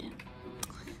started.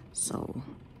 So,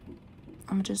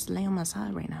 I'm just laying on my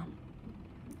side right now.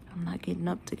 I'm not getting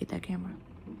up to get that camera.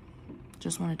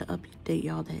 Just wanted to update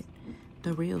y'all that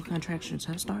the real contractions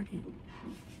have started.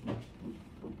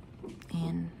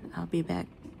 And I'll be back,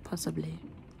 possibly.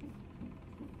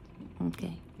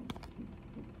 Okay.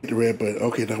 The red button.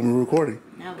 Okay, now we're recording.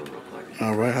 Now we're recording.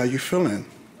 All right, how you feeling?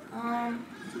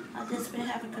 I've just been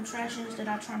having contractions that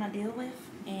I'm trying to deal with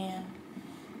and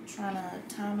trying to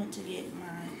time it to get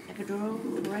my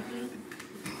epidural correctly.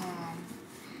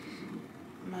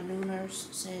 My new nurse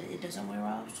said it doesn't wear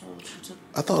off, so she took...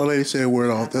 I thought the lady said it wore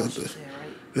off. That's what she said,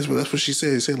 right? That's what she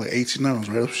said. It said like 18 hours,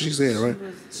 right? That's what she said, right?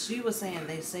 She was saying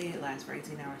they say it lasts for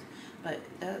 18 hours. But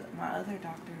my other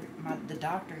doctor, the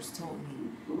doctors told me,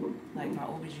 like my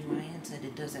OBGYN said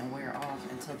it doesn't wear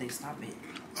off until they stop it.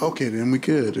 Okay, then we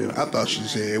good. Then I thought she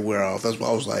said it wear off. That's why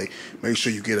I was like, make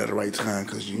sure you get it at the right time,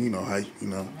 because you know how, you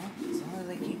know. As long as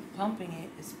they keep pumping it,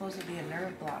 it's supposed to be a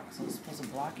nerve block, so it's supposed to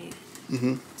block it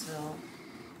until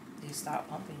they stop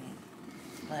pumping it.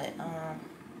 But,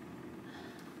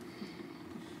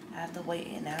 I have to wait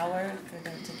an hour for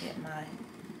them to get my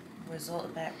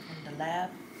result back from the lab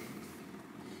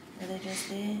that they just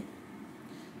did.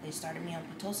 They started me on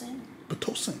Pitocin.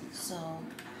 Pitocin? So...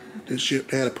 They had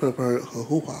to put up her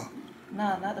hoo-ha.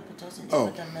 No, not the Pitocin. They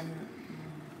put them in...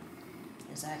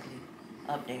 exactly.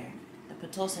 Up there. The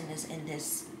Pitocin is in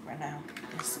this right now.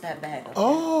 It's that bag up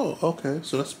there. Okay.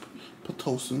 So that's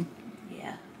Pitocin.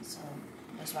 Yeah. So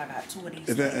that's why I got 2 of these.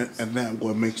 And that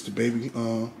what makes the baby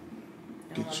and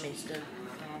what makes the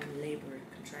labor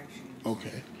contractions.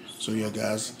 Okay. So yeah,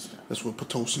 guys, that's what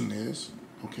Pitocin is.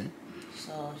 Okay.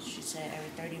 So she said every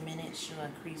 30 minutes she'll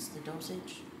increase the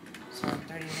dosage. So in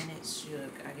 30 minutes she'll,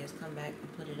 I guess, come back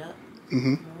and put it up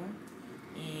more.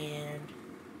 And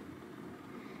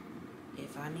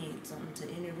if I need something to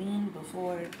intervene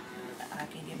before I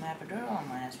can get my epidural, I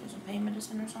might ask for some pain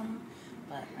medicine or something.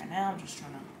 But right now I'm just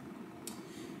trying to,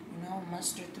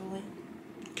 muster through it.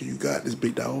 Okay, you got this,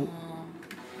 big dog.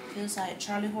 Feels like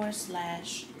Charlie horse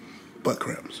 / butt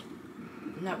cramps.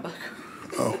 Not butt cramps.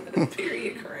 Oh.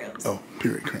 Period cramps. Oh,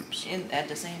 period cramps. And at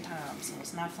the same time, so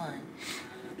it's not fun.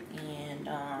 And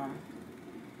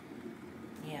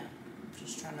yeah, I'm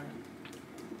just trying to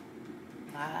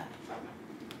lie.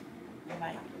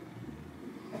 Like,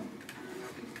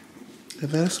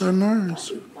 That's our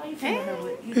nurse. why you feeling her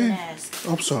with? You didn't ask.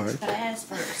 I'm sorry. But I asked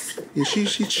first. Yeah,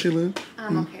 she's chilling.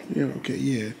 I'm okay. Yeah, okay,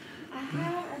 yeah. I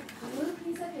have a little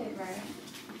piece of it,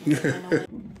 right?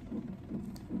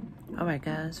 Alright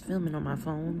guys, filming on my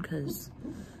phone because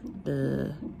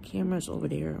the camera's over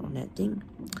there on that thing.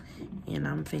 And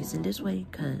I'm facing this way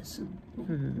because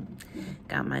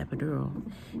got my epidural.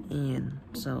 And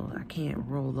so I can't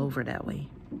roll over that way.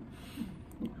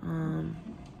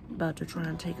 About to try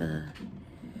and take a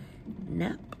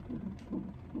nap.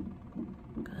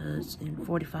 Because in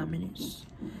 45 minutes,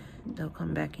 they'll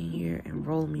come back in here and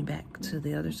roll me back to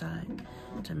the other side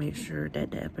to make sure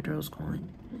that the epidural's going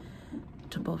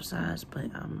to both sides.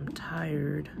 But I'm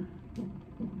tired.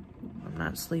 I'm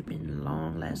not sleeping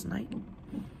long last night.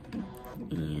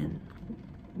 And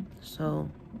so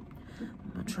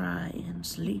I'm gonna try and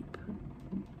sleep.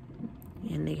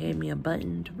 And they gave me a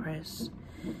button to press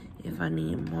if I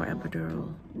need more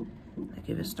epidural, like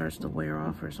if it starts to wear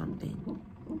off or something.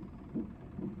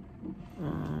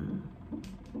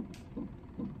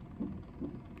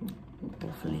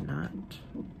 Hopefully not.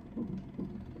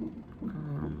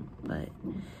 But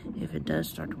if it does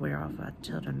start to wear off, I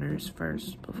tell the nurse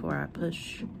first before I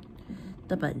push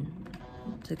the button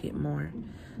to get more,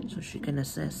 so she can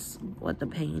assess what the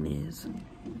pain is.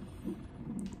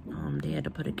 They had to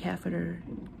put a catheter.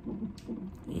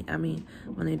 I mean,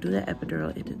 when they do that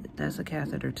epidural, that's a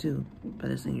catheter too,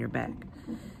 but it's in your back.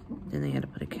 Then they had to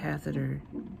put a catheter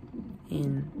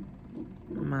in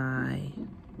my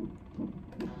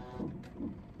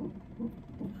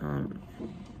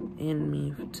in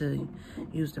me to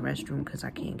use the restroom because I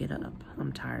can't get up.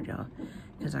 I'm tired, y'all,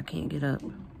 because I can't get up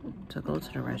to go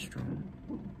to the restroom.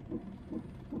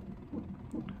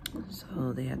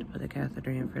 So they had to put a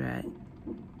catheter in for that.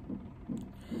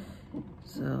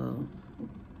 So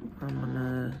I'm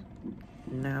gonna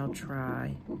now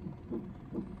try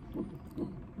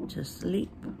to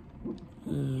sleep,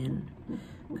 and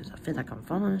because I feel like I'm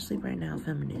falling asleep right now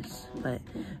filming this, but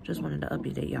just wanted to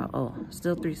update y'all. Oh,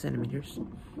 still 3 centimeters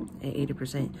at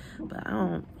 80%, but I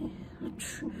don't,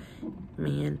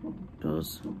 man,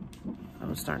 those, I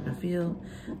was starting to feel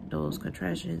those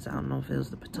contractions. I don't know if it was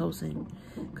the Pitocin,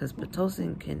 because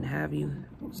Pitocin can have you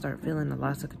start feeling the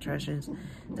lots of contractions.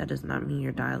 That does not mean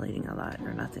you're dilating a lot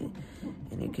or nothing,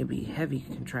 and it could be heavy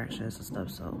contractions and stuff.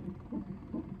 So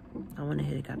I went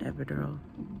ahead and got the epidural.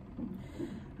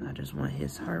 I just want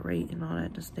his heart rate and all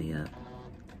that to stay up,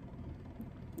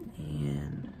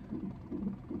 and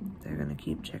they're gonna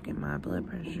keep checking my blood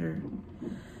pressure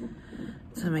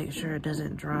to make sure it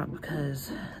doesn't drop,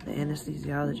 because the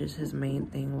anesthesiologist, his main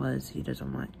thing was he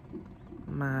didn't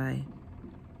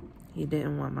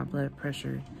want my blood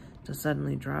pressure to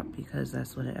suddenly drop, because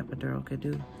that's what an epidural could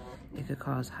do. It could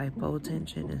cause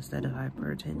hypotension instead of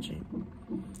hypertension.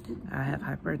 I have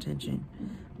hypertension,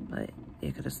 but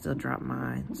it could have still dropped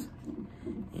mine.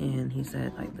 And he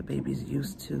said, like, the baby's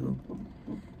used to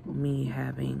me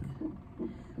having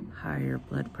higher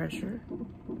blood pressure.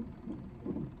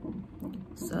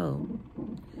 So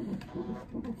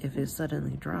if it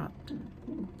suddenly dropped,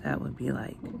 that would be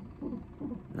like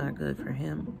not good for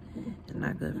him and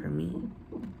not good for me.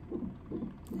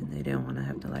 And they didn't want to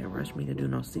have to like rush me to do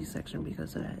no C-section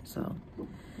because of that. So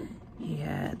he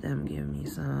had them give me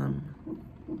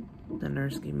the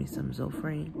nurse gave me some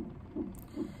Zofran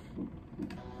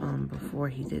before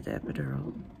he did the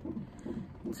epidural.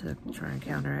 to try and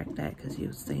counteract that, because he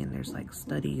was saying there's like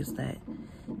studies that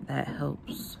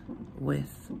helps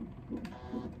with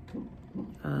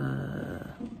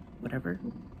whatever,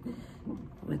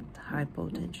 with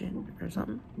hypotension or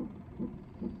something.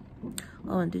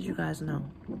 Oh, and did you guys know,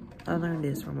 I learned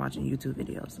this from watching YouTube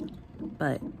videos,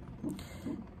 but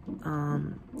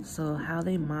so how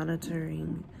they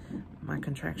monitoring my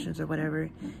contractions or whatever,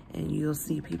 and you'll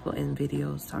see people in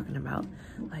videos talking about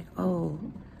like, oh,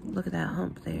 look at that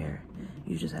hump there,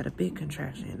 you just had a big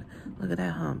contraction, look at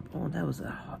that hump, oh, that was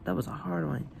a hard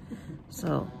one.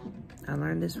 So I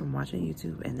learned this from watching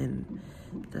YouTube, and then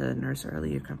the nurse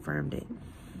earlier confirmed it.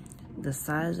 The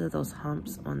size of those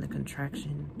humps on the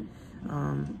contraction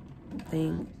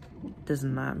thing does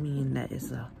not mean that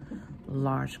it's a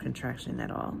large contraction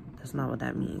at all. That's not what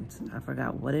that means. I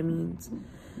forgot what it means,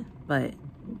 but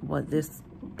what this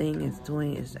thing is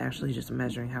doing is actually just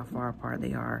measuring how far apart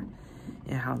they are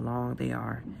and how long they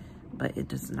are, but it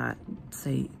does not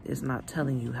say, it's not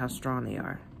telling you how strong they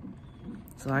are.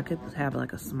 So I could have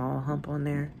like a small hump on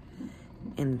there,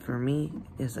 and for me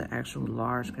it's an actual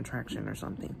large contraction or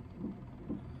something.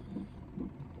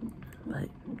 But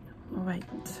all right,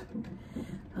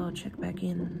 I'll check back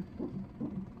in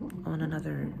on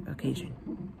another occasion.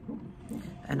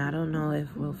 And I don't know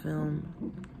if we'll film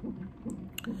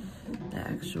the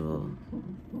actual,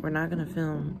 we're not gonna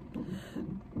film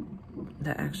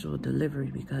the actual delivery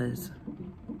because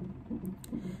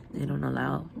they don't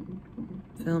allow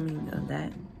filming of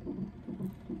that.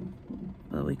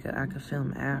 But I could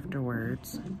film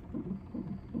afterwards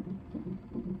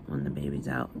when the baby's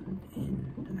out,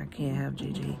 and I can't have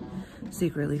JJ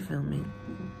secretly filming.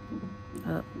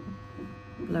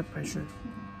 Blood pressure.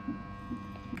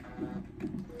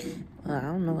 I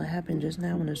don't know what happened just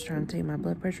now when it was trying to take my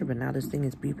blood pressure, but now this thing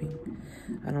is beeping.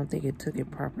 I don't think it took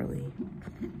it properly.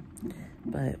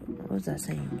 But what was I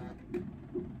saying?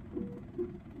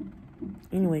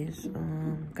 Anyways,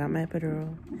 got my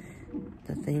epidural.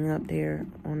 The thing up there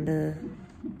on the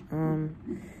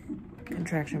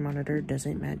contraction monitor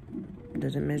doesn't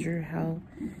measure how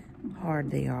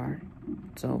hard they are.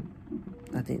 So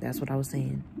I think that's what I was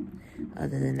saying.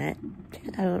 Other than that,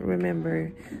 I don't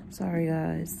remember. Sorry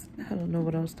guys, I don't know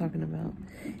what I was talking about.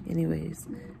 Anyways,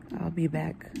 I'll be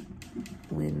back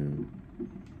when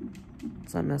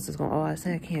something else is going. Oh, I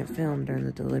said I can't film during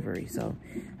the delivery, so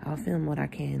I'll film what I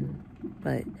can,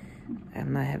 but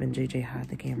I'm not having JJ hide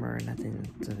the camera or nothing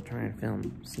to try and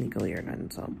film sneakily or nothing,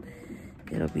 so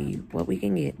it'll be what we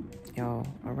can get, y'all.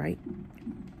 All right,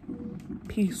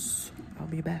 peace. I'll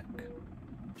be back.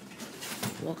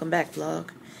 Welcome back, vlog.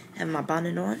 Have my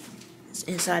bonnet on. It's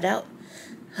inside out.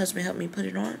 Husband helped me put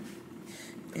it on,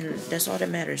 and that's all that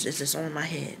matters, is it's on my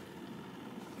head.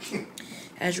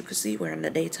 As you can see, we're in the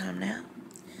daytime now,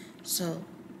 so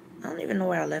I don't even know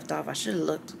where I left off. I should have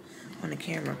looked on the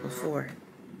camera beforehand,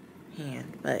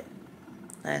 but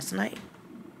last night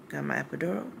got my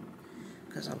epidural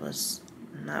because I was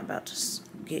not about to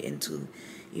get into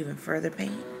even further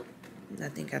pain. I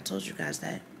think I told you guys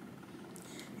that.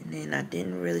 And then I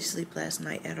didn't really sleep last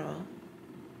night at all.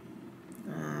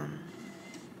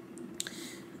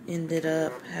 Ended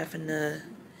up having to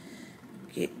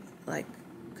get, like,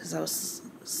 because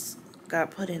I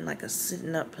got put in like a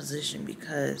sitting up position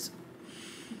because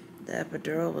the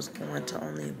epidural was going to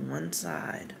only one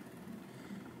side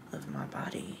of my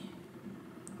body.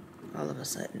 All of a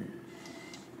sudden,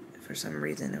 for some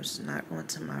reason, it was not going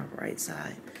to my right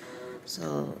side.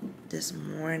 So this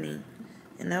morning,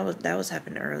 and that was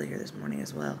happening earlier this morning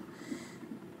as well.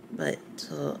 But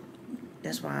so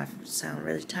that's why I sound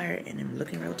really tired and I'm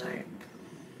looking real tired.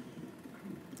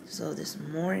 So this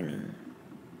morning,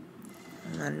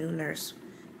 my new nurse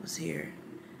was here.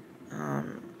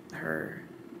 Her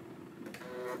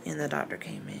and the doctor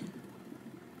came in,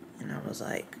 and I was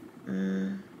like,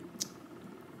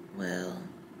 well,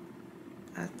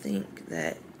 I think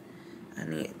that I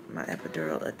need my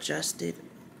epidural adjusted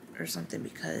or something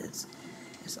because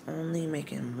it's only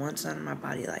making one side of my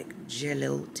body like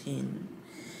gelatin,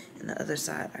 and the other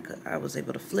side I was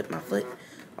able to flip my foot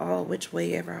all which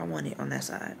way ever I wanted on that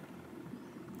side.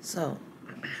 So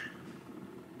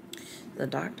the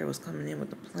doctor was coming in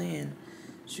with a plan.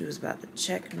 She was about to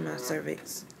check my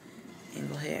cervix and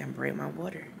go ahead and break my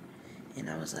water. And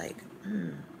I was like,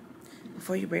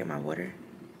 before you break my water,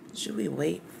 should we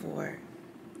wait for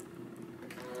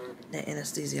the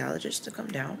anesthesiologist to come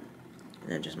down and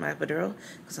then just my epidural?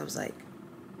 Because I was like,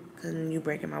 couldn't you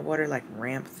breaking my water like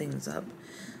ramp things up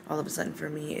all of a sudden for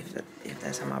me if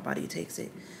that's how my body takes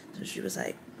it? So she was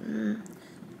like,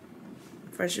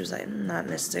 first she was like, not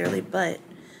necessarily, but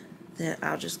then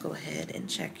I'll just go ahead and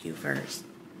check you first.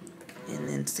 and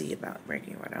then see about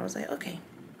breaking your water. I was like, okay.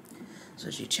 So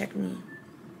she checked me,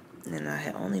 and then I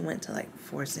had only went to like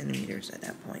 4 centimeters at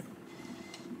that point.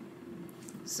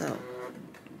 So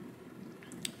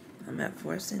I'm at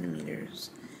 4 centimeters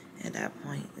at that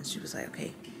point, and she was like,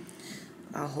 okay,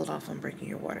 I'll hold off on breaking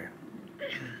your water.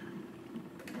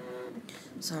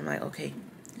 So I'm like, okay,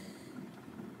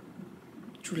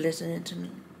 you listening to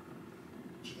me?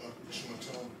 You gonna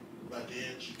tell them what I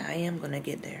did? I am gonna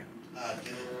get there. I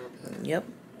did. Yep.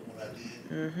 What I did.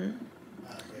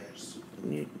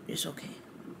 Mm-hmm. It's okay.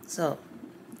 So,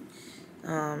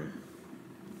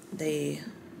 they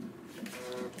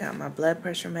got my blood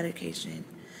pressure medication,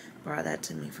 brought that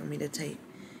to me for me to take,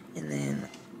 and then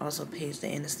also paged the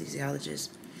anesthesiologist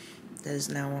that is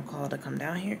now on call to come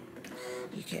down here.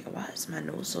 You can't. Why is my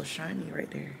nose so shiny right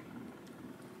there?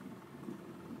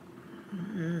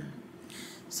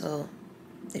 So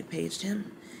they paged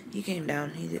him. He came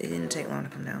down. It didn't take long to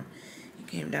come down. He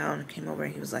came down, came over,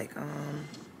 and he was like,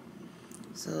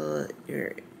 so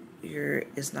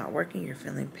it's not working. You're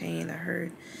feeling pain, I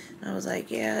heard. And I was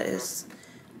like, yeah, it's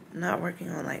not working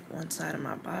on like one side of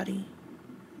my body.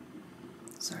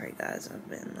 Sorry guys, I've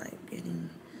been like getting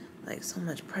like so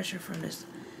much pressure from this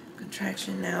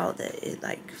contraction now that it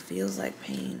like feels like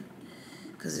pain,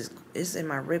 because it's in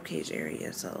my ribcage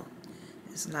area, so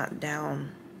it's not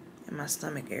down in my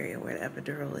stomach area where the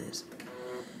epidural is.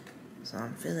 So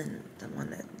I'm feeling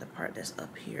the part that's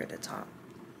up here at the top.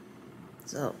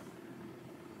 So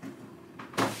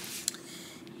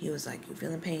he was like, you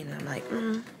feeling pain? And I'm like,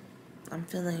 I'm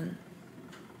feeling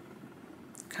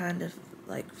kind of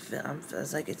like,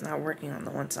 it's like it's not working on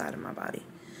the one side of my body.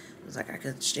 It was like I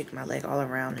could shake my leg all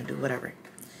around and do whatever.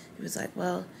 He was like,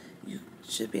 well, you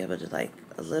should be able to like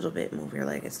a little bit move your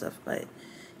leg and stuff, but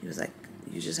he was like,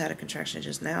 you just had a contraction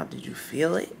just now. Did you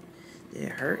feel it? Did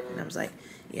it hurt? And I was like,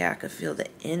 yeah, I could feel the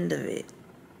end of it.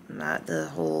 Not the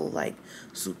whole like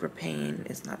super pain.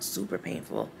 It's not super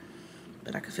painful,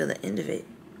 but I could feel the end of it.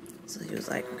 So he was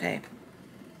like, okay,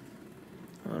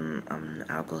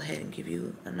 I'll go ahead and give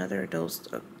you another dose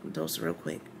real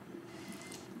quick,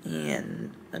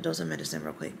 and a dose of medicine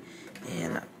real quick,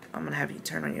 and I'm gonna have you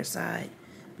turn on your side,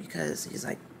 because he's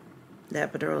like, the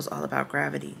epidural is all about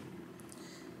gravity.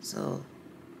 So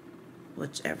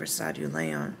whichever side you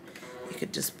lay on, it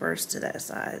could disperse to that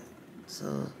side.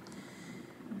 So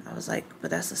I was like, but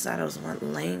that's the side I was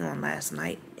laying on last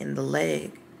night, and the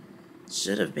leg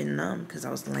should have been numb because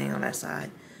I was laying on that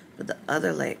side, but the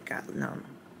other leg got numb.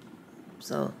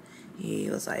 So he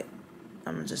was like,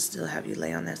 I'm gonna just still have you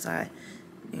lay on that side,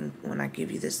 and when I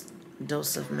give you this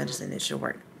dose of medicine, it should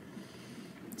work.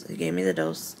 So he gave me the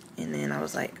dose, and then I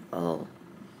was like, oh,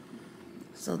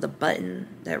 so the button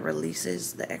that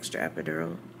releases the extra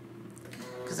epidural,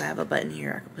 because I have a button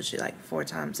here, I can push it like 4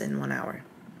 times in 1 hour.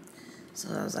 So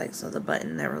I was like, so the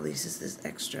button that releases this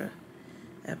extra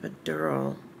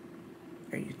epidural,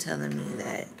 are you telling me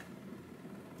that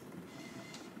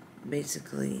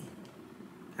basically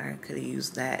I could have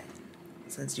used that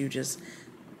since you just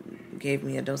gave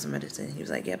me a dose of medicine? He was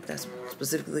like, yep, that's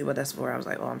specifically what that's for. I was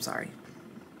like, oh, I'm sorry.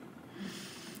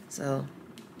 So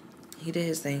he did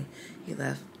his thing. He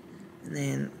left. And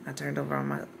then I turned over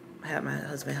on had my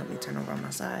husband help me turn over on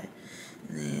my side.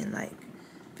 And then like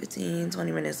 15,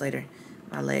 20 minutes later,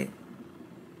 my leg,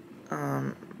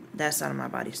 that side of my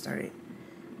body started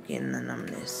getting the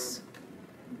numbness.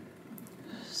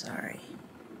 Sorry.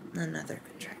 Another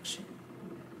contraction.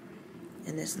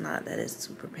 And it's not that it's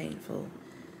super painful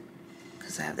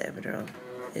because I have the epidural.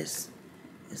 It's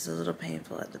a little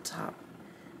painful at the top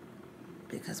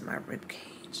because of my rib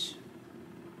cage.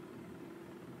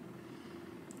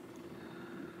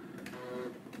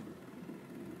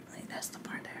 Like, that's the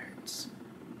part that hurts.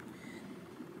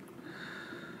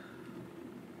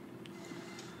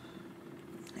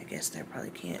 I guess they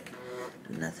probably can't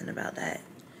do nothing about that,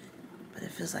 but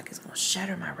it feels like it's gonna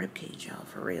shatter my rib cage, y'all,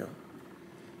 for real.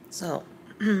 So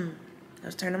I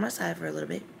was turned on my side for a little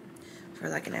bit, for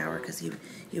like an hour, because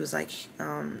he was like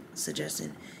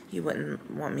suggesting he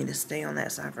wouldn't want me to stay on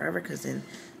that side forever, because then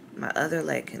my other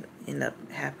leg can end up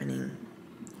happening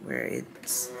where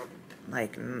it's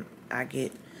like I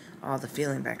get all the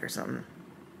feeling back or something,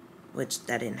 which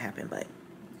that didn't happen, but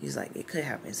he's like, it could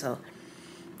happen. So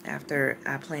I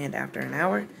planned after an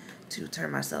hour to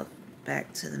turn myself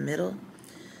back to the middle.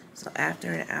 So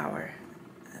after an hour,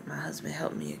 my husband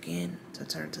helped me again to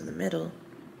turn to the middle,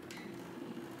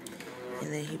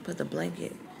 and then he put the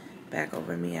blanket back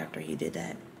over me after he did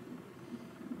that.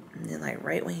 And then like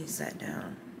right when he sat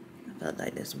down, I felt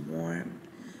like this warm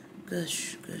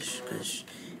gush, gush, gush.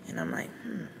 And I'm like,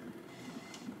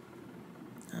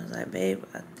 I was like, babe,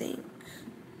 I think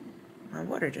my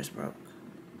water just broke.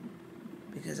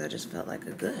 Because I just felt like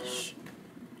a gush.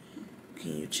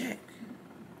 Can you check?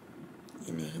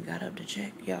 And then he got up to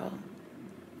check, y'all.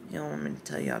 You don't want me to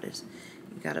tell y'all this.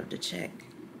 He got up to check.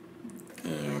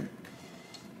 And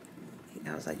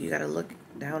I was like, you gotta look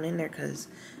down in there because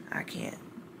I can't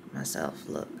myself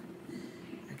look.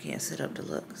 I can't sit up to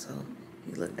look. So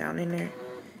he looked down in there.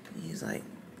 And he's like,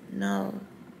 no,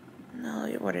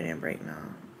 your water didn't break, no.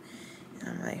 And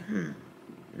I'm like,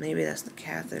 maybe that's the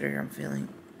catheter I'm feeling.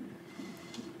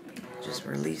 Just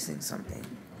releasing something.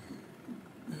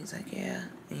 And he's like, yeah.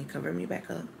 And he covered me back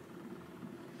up.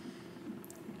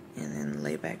 And then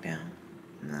lay back down.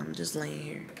 And I'm just laying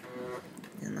here.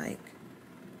 And like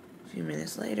a few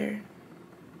minutes later,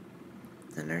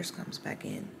 the nurse comes back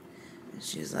in. And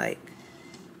she's like,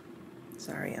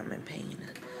 sorry, I'm in pain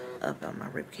up on my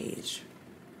rib cage.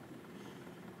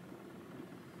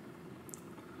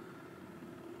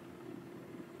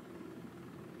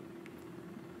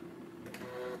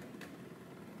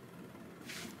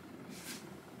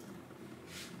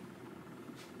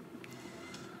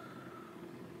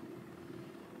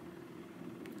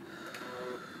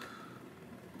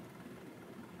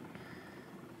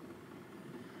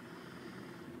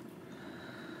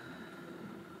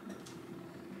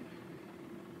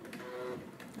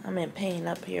 I'm in pain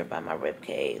up here by my rib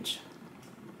cage.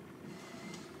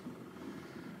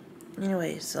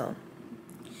 Anyway, so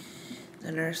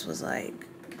the nurse was like,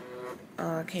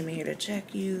 I came in here to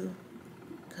check you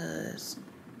because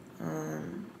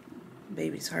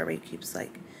baby's heart rate keeps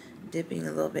like dipping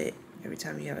a little bit every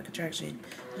time you have a contraction.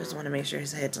 Just want to make sure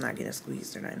his head's not getting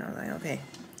squeezed or nothing. I was like, okay.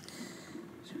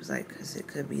 She was like, because it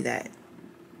could be that.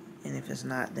 And if it's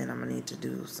not, then I'm going to need to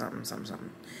do something.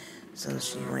 So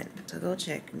she went to go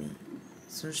check me.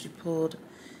 So she pulled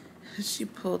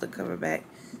the cover back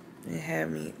and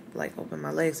had me like open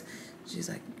my legs. She's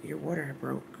like, your water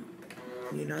broke.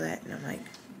 You know that? And I'm like,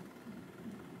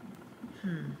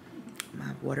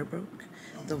 my water broke?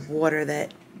 The water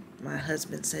that my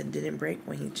husband said didn't break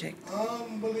when he checked.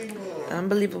 Unbelievable.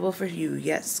 Unbelievable for you.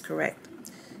 Yes, correct.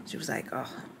 She was like, oh,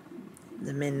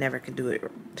 the men never could do it.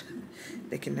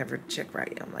 They can never check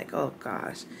right. I'm like, oh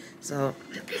gosh. So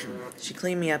she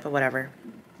cleaned me up or whatever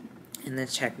and then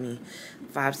checked me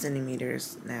 5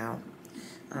 centimeters now.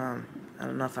 I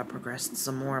don't know if I progressed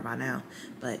some more by now,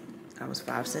 but I was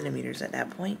 5 centimeters at that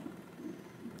point.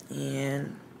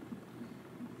 And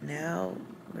now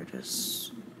we're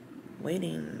just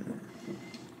waiting.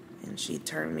 And she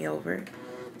turned me over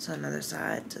to another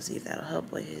side to see if that'll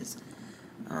help with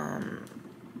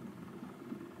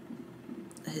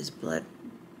his blood,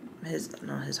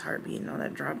 his heartbeat and all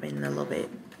that dropping a little bit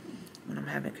when I'm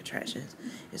having contractions.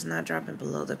 It's not dropping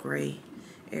below the gray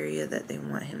area that they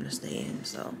want him to stay in,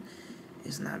 so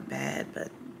it's not bad, but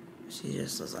she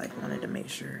just was like, wanted to make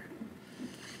sure.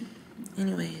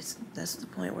 Anyways, that's the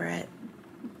point we're at.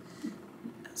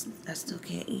 I still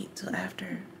can't eat till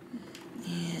after,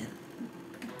 and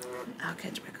I'll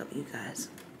catch back up with you guys.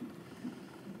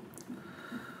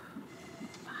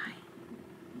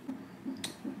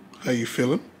 How you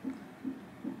feeling?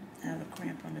 I have a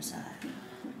cramp on the side.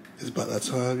 It's about that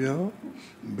time, y'all.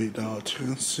 Big dog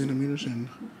 10 centimeters and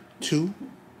 2.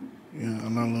 Yeah,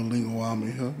 I'm not a little lingo while I'm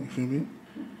in here. You feel me?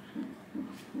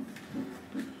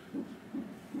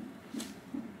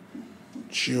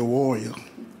 She a warrior.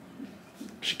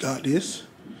 She got this.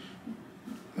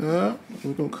 We're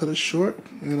gonna cut it short,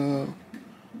 and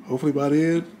hopefully by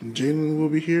then Jalen will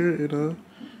be here and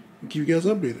keep you guys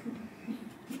updated.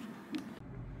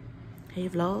 Hey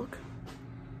vlog.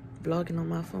 Vlogging on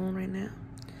my phone right now.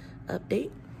 Update.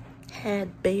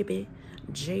 Had baby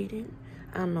Jaden.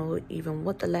 I don't know even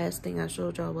what the last thing I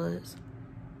showed y'all was.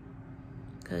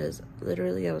 Because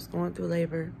literally I was going through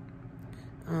labor.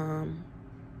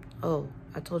 Oh,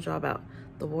 I told y'all about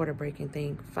the water breaking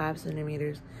thing. 5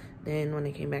 centimeters. Then when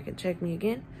they came back and checked me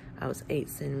again, I was 8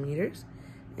 centimeters.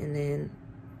 And then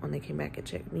when they came back and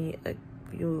checked me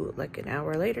like an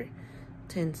hour later,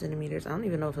 10 centimeters. I don't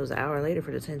even know if it was an hour later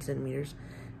for the 10 centimeters.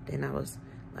 Then I was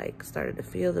like started to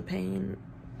feel the pain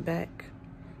back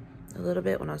a little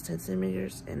bit when I was 10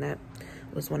 centimeters, and that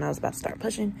was when I was about to start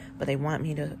pushing. But they wanted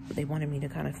me to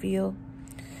kind of feel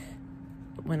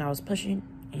when I was pushing,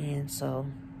 and so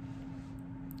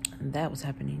that was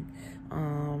happening.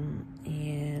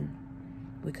 And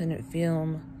we couldn't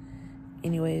film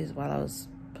anyways while I was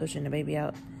pushing the baby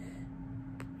out.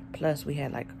 Plus we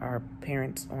had like our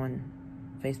parents on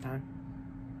FaceTime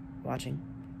watching,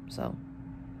 so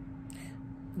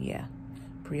yeah,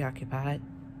 preoccupied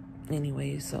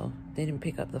anyway. So they didn't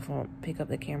pick up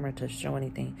the camera to show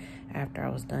anything after I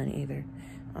was done either.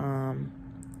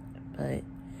 But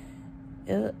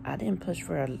I didn't push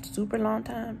for a super long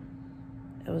time.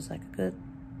 It was like a good,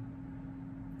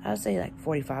 I'd say like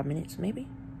 45 minutes maybe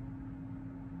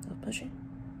of pushing.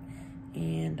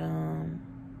 And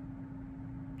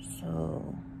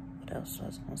so what else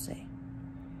was I gonna say?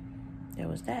 There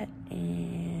was that,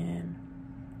 and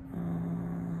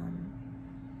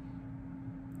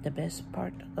the best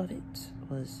part of it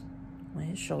was when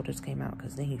his shoulders came out,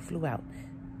 because then he flew out.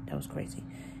 That was crazy.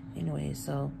 Anyway,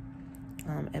 so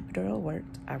epidural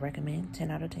worked. I recommend 10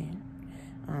 out of 10.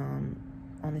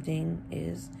 Only thing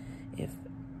is, if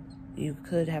you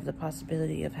could have the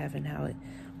possibility of having how it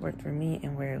worked for me,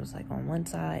 and where it was like on one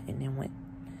side and then went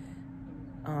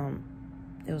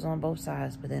it was on both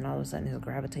sides, but then all of a sudden it was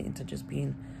gravitating to just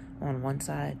being on one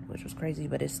side, which was crazy.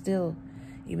 But it's still,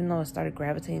 even though it started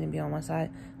gravitating to be on one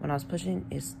side, when I was pushing,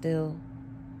 it still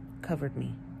covered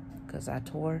me, because I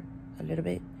tore a little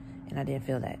bit and I didn't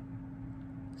feel that,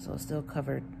 so it still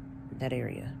covered that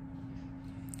area.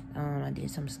 I did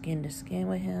some skin to skin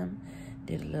with him,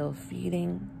 did a little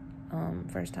feeding,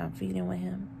 first time feeding with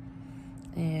him,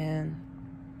 and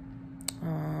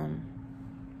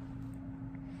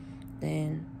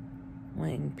then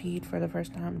went and peed for the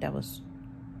first time. That was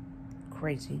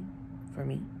crazy for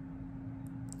me.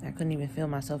 I couldn't even feel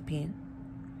myself peeing.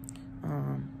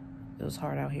 It was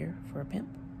hard out here for a pimp.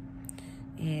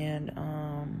 And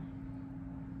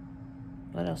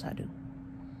what else I do?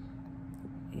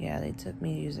 Yeah, they took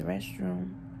me to use the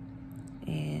restroom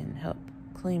and helped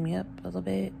clean me up a little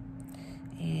bit.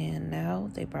 And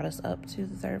now they brought us up to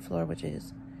the 3rd floor, which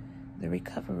is the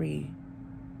recovery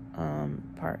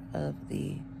part of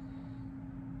the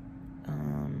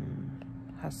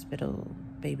hospital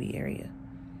baby area.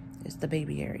 It's the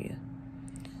baby area.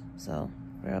 So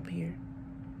we're up here.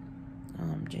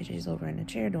 JJ's over in the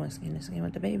chair doing skin to skin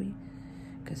with the baby,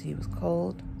 because he was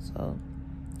cold. So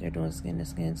they're doing skin to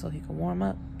skin so he can warm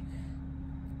up.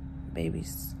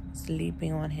 Baby's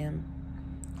sleeping on him.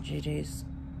 JJ's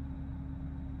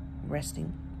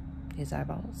resting his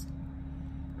eyeballs.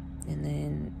 And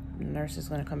then the nurse is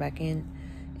going to come back in,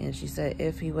 and she said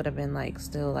if he would have been like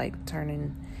still like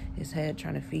turning his head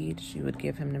trying to feed, she would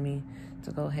give him to me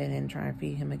to go ahead and try and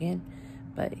feed him again.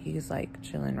 But he's like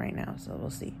chilling right now, so we'll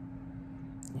see.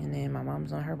 And then my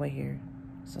mom's on her way here,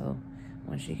 so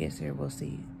when she gets here, we'll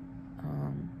see.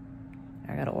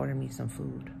 I gotta order me some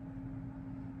food.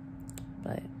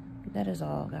 But that is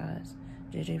all, guys.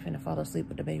 JJ finna fall asleep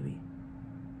with the baby.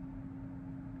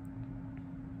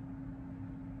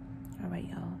 Alright,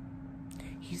 y'all.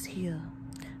 He's here.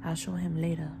 I'll show him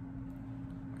later.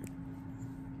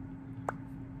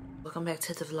 Welcome back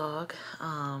to the vlog.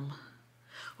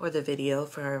 Or the video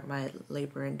for my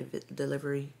labor and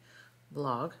delivery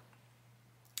vlog.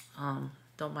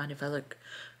 Don't mind if I look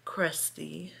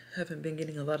crusty. Haven't been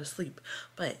getting a lot of sleep.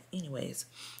 But anyways,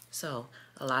 so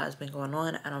a lot has been going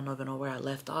on. I don't even know where I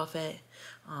left off at.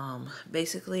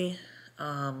 Basically,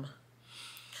 I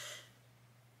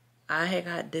had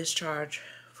got discharged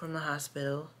from the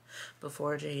hospital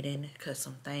before Jaden, because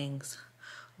some things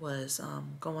was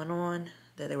going on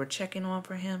that they were checking on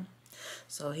for him.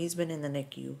 So he's been in the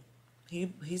NICU.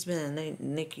 He's been in the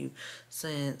NICU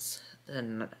since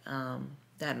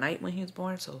that night when he was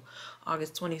born. So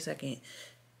August 22nd,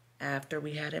 after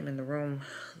we had him in the room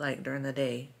like during the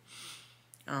day.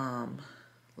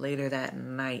 Later that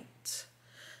night,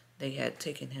 they had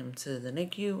taken him to the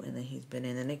NICU, and then he's been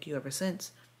in the NICU ever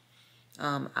since.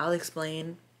 I'll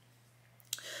explain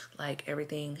like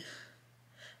everything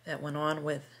that went on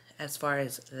with as far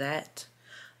as that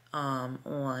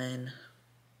on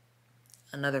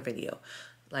another video,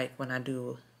 like when I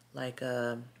do like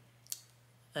an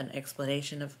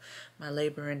explanation of my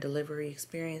labor and delivery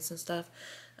experience and stuff,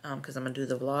 because I'm gonna do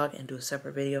the vlog and do a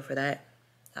separate video for that.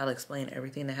 I'll explain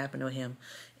everything that happened to him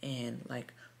and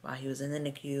like why he was in the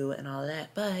NICU and all of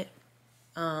that. But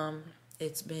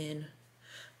it's been,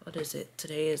 what is it?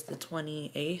 Today is the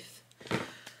 28th.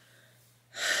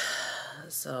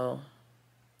 So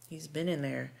he's been in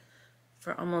there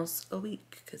for almost a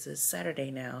week, because it's Saturday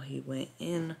now. He went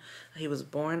in, he was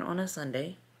born on a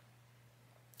Sunday.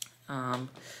 I'm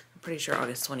pretty sure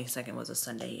August 22nd was a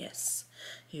Sunday, yes.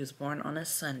 He was born on a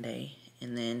Sunday,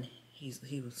 and then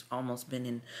he was almost been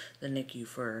in the NICU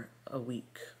for a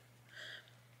week.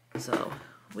 So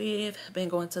we've been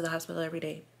going to the hospital every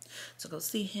day to go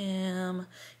see him.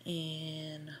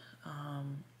 And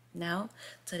now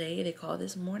today, they called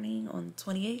this morning on the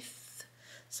 28th,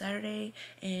 Saturday,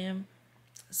 and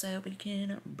so we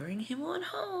can bring him on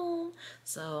home.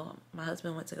 So my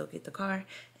husband went to go get the car,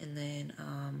 and then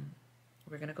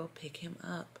we're gonna go pick him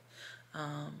up.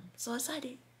 So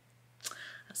excited.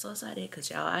 I'm so excited because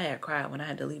y'all, I had cried when I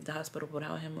had to leave the hospital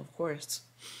without him, of course.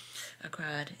 I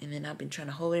cried, and then I've been trying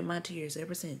to hold in my tears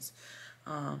ever since.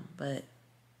 But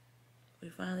we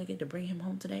finally get to bring him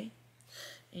home today.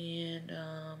 And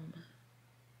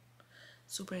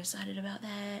super excited about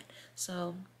that.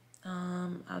 So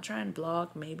I'll try and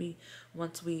vlog maybe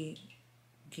once we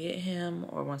get him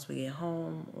or once we get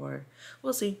home, or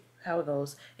we'll see how it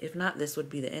goes. If not, this would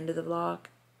be the end of the vlog.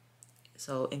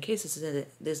 So in case this is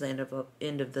the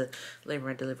end of the labor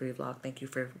and delivery vlog, thank you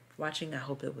for watching. I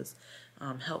hope it was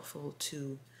helpful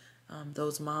to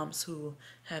those moms who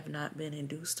have not been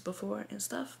induced before and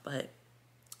stuff. But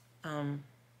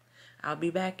I'll be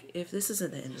back if this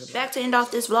isn't the end of the vlog. Back to end off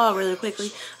this vlog really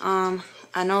quickly.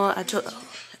 I know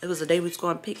it was the day we was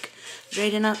going to pick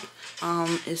Jaden up.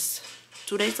 It's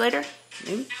 2 days later,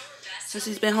 maybe, since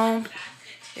he's been home.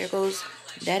 There goes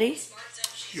Daddy.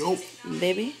 Yup.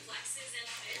 Baby.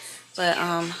 But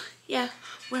yeah,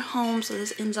 we're home, so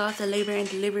this ends off the labor and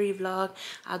delivery vlog.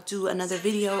 I'll do another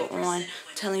video on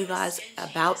telling you guys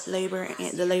about the labor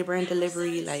and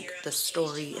delivery, like the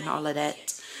story and all of that,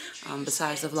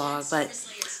 besides the vlog. But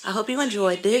I hope you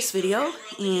enjoyed this video,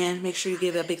 and make sure you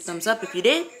give it a big thumbs up if you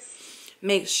did.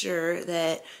 Make sure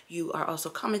that you are also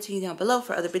commenting down below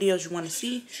for other videos you want to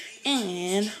see.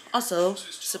 And also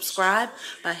subscribe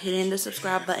by hitting the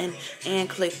subscribe button and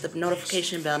click the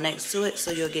notification bell next to it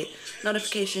so you'll get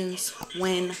notifications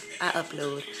when I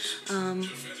upload.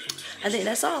 I think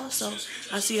that's all. So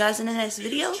I'll see you guys in the next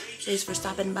video. Thanks for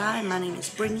stopping by. My name is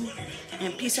Brittany,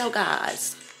 and peace out,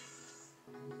 guys.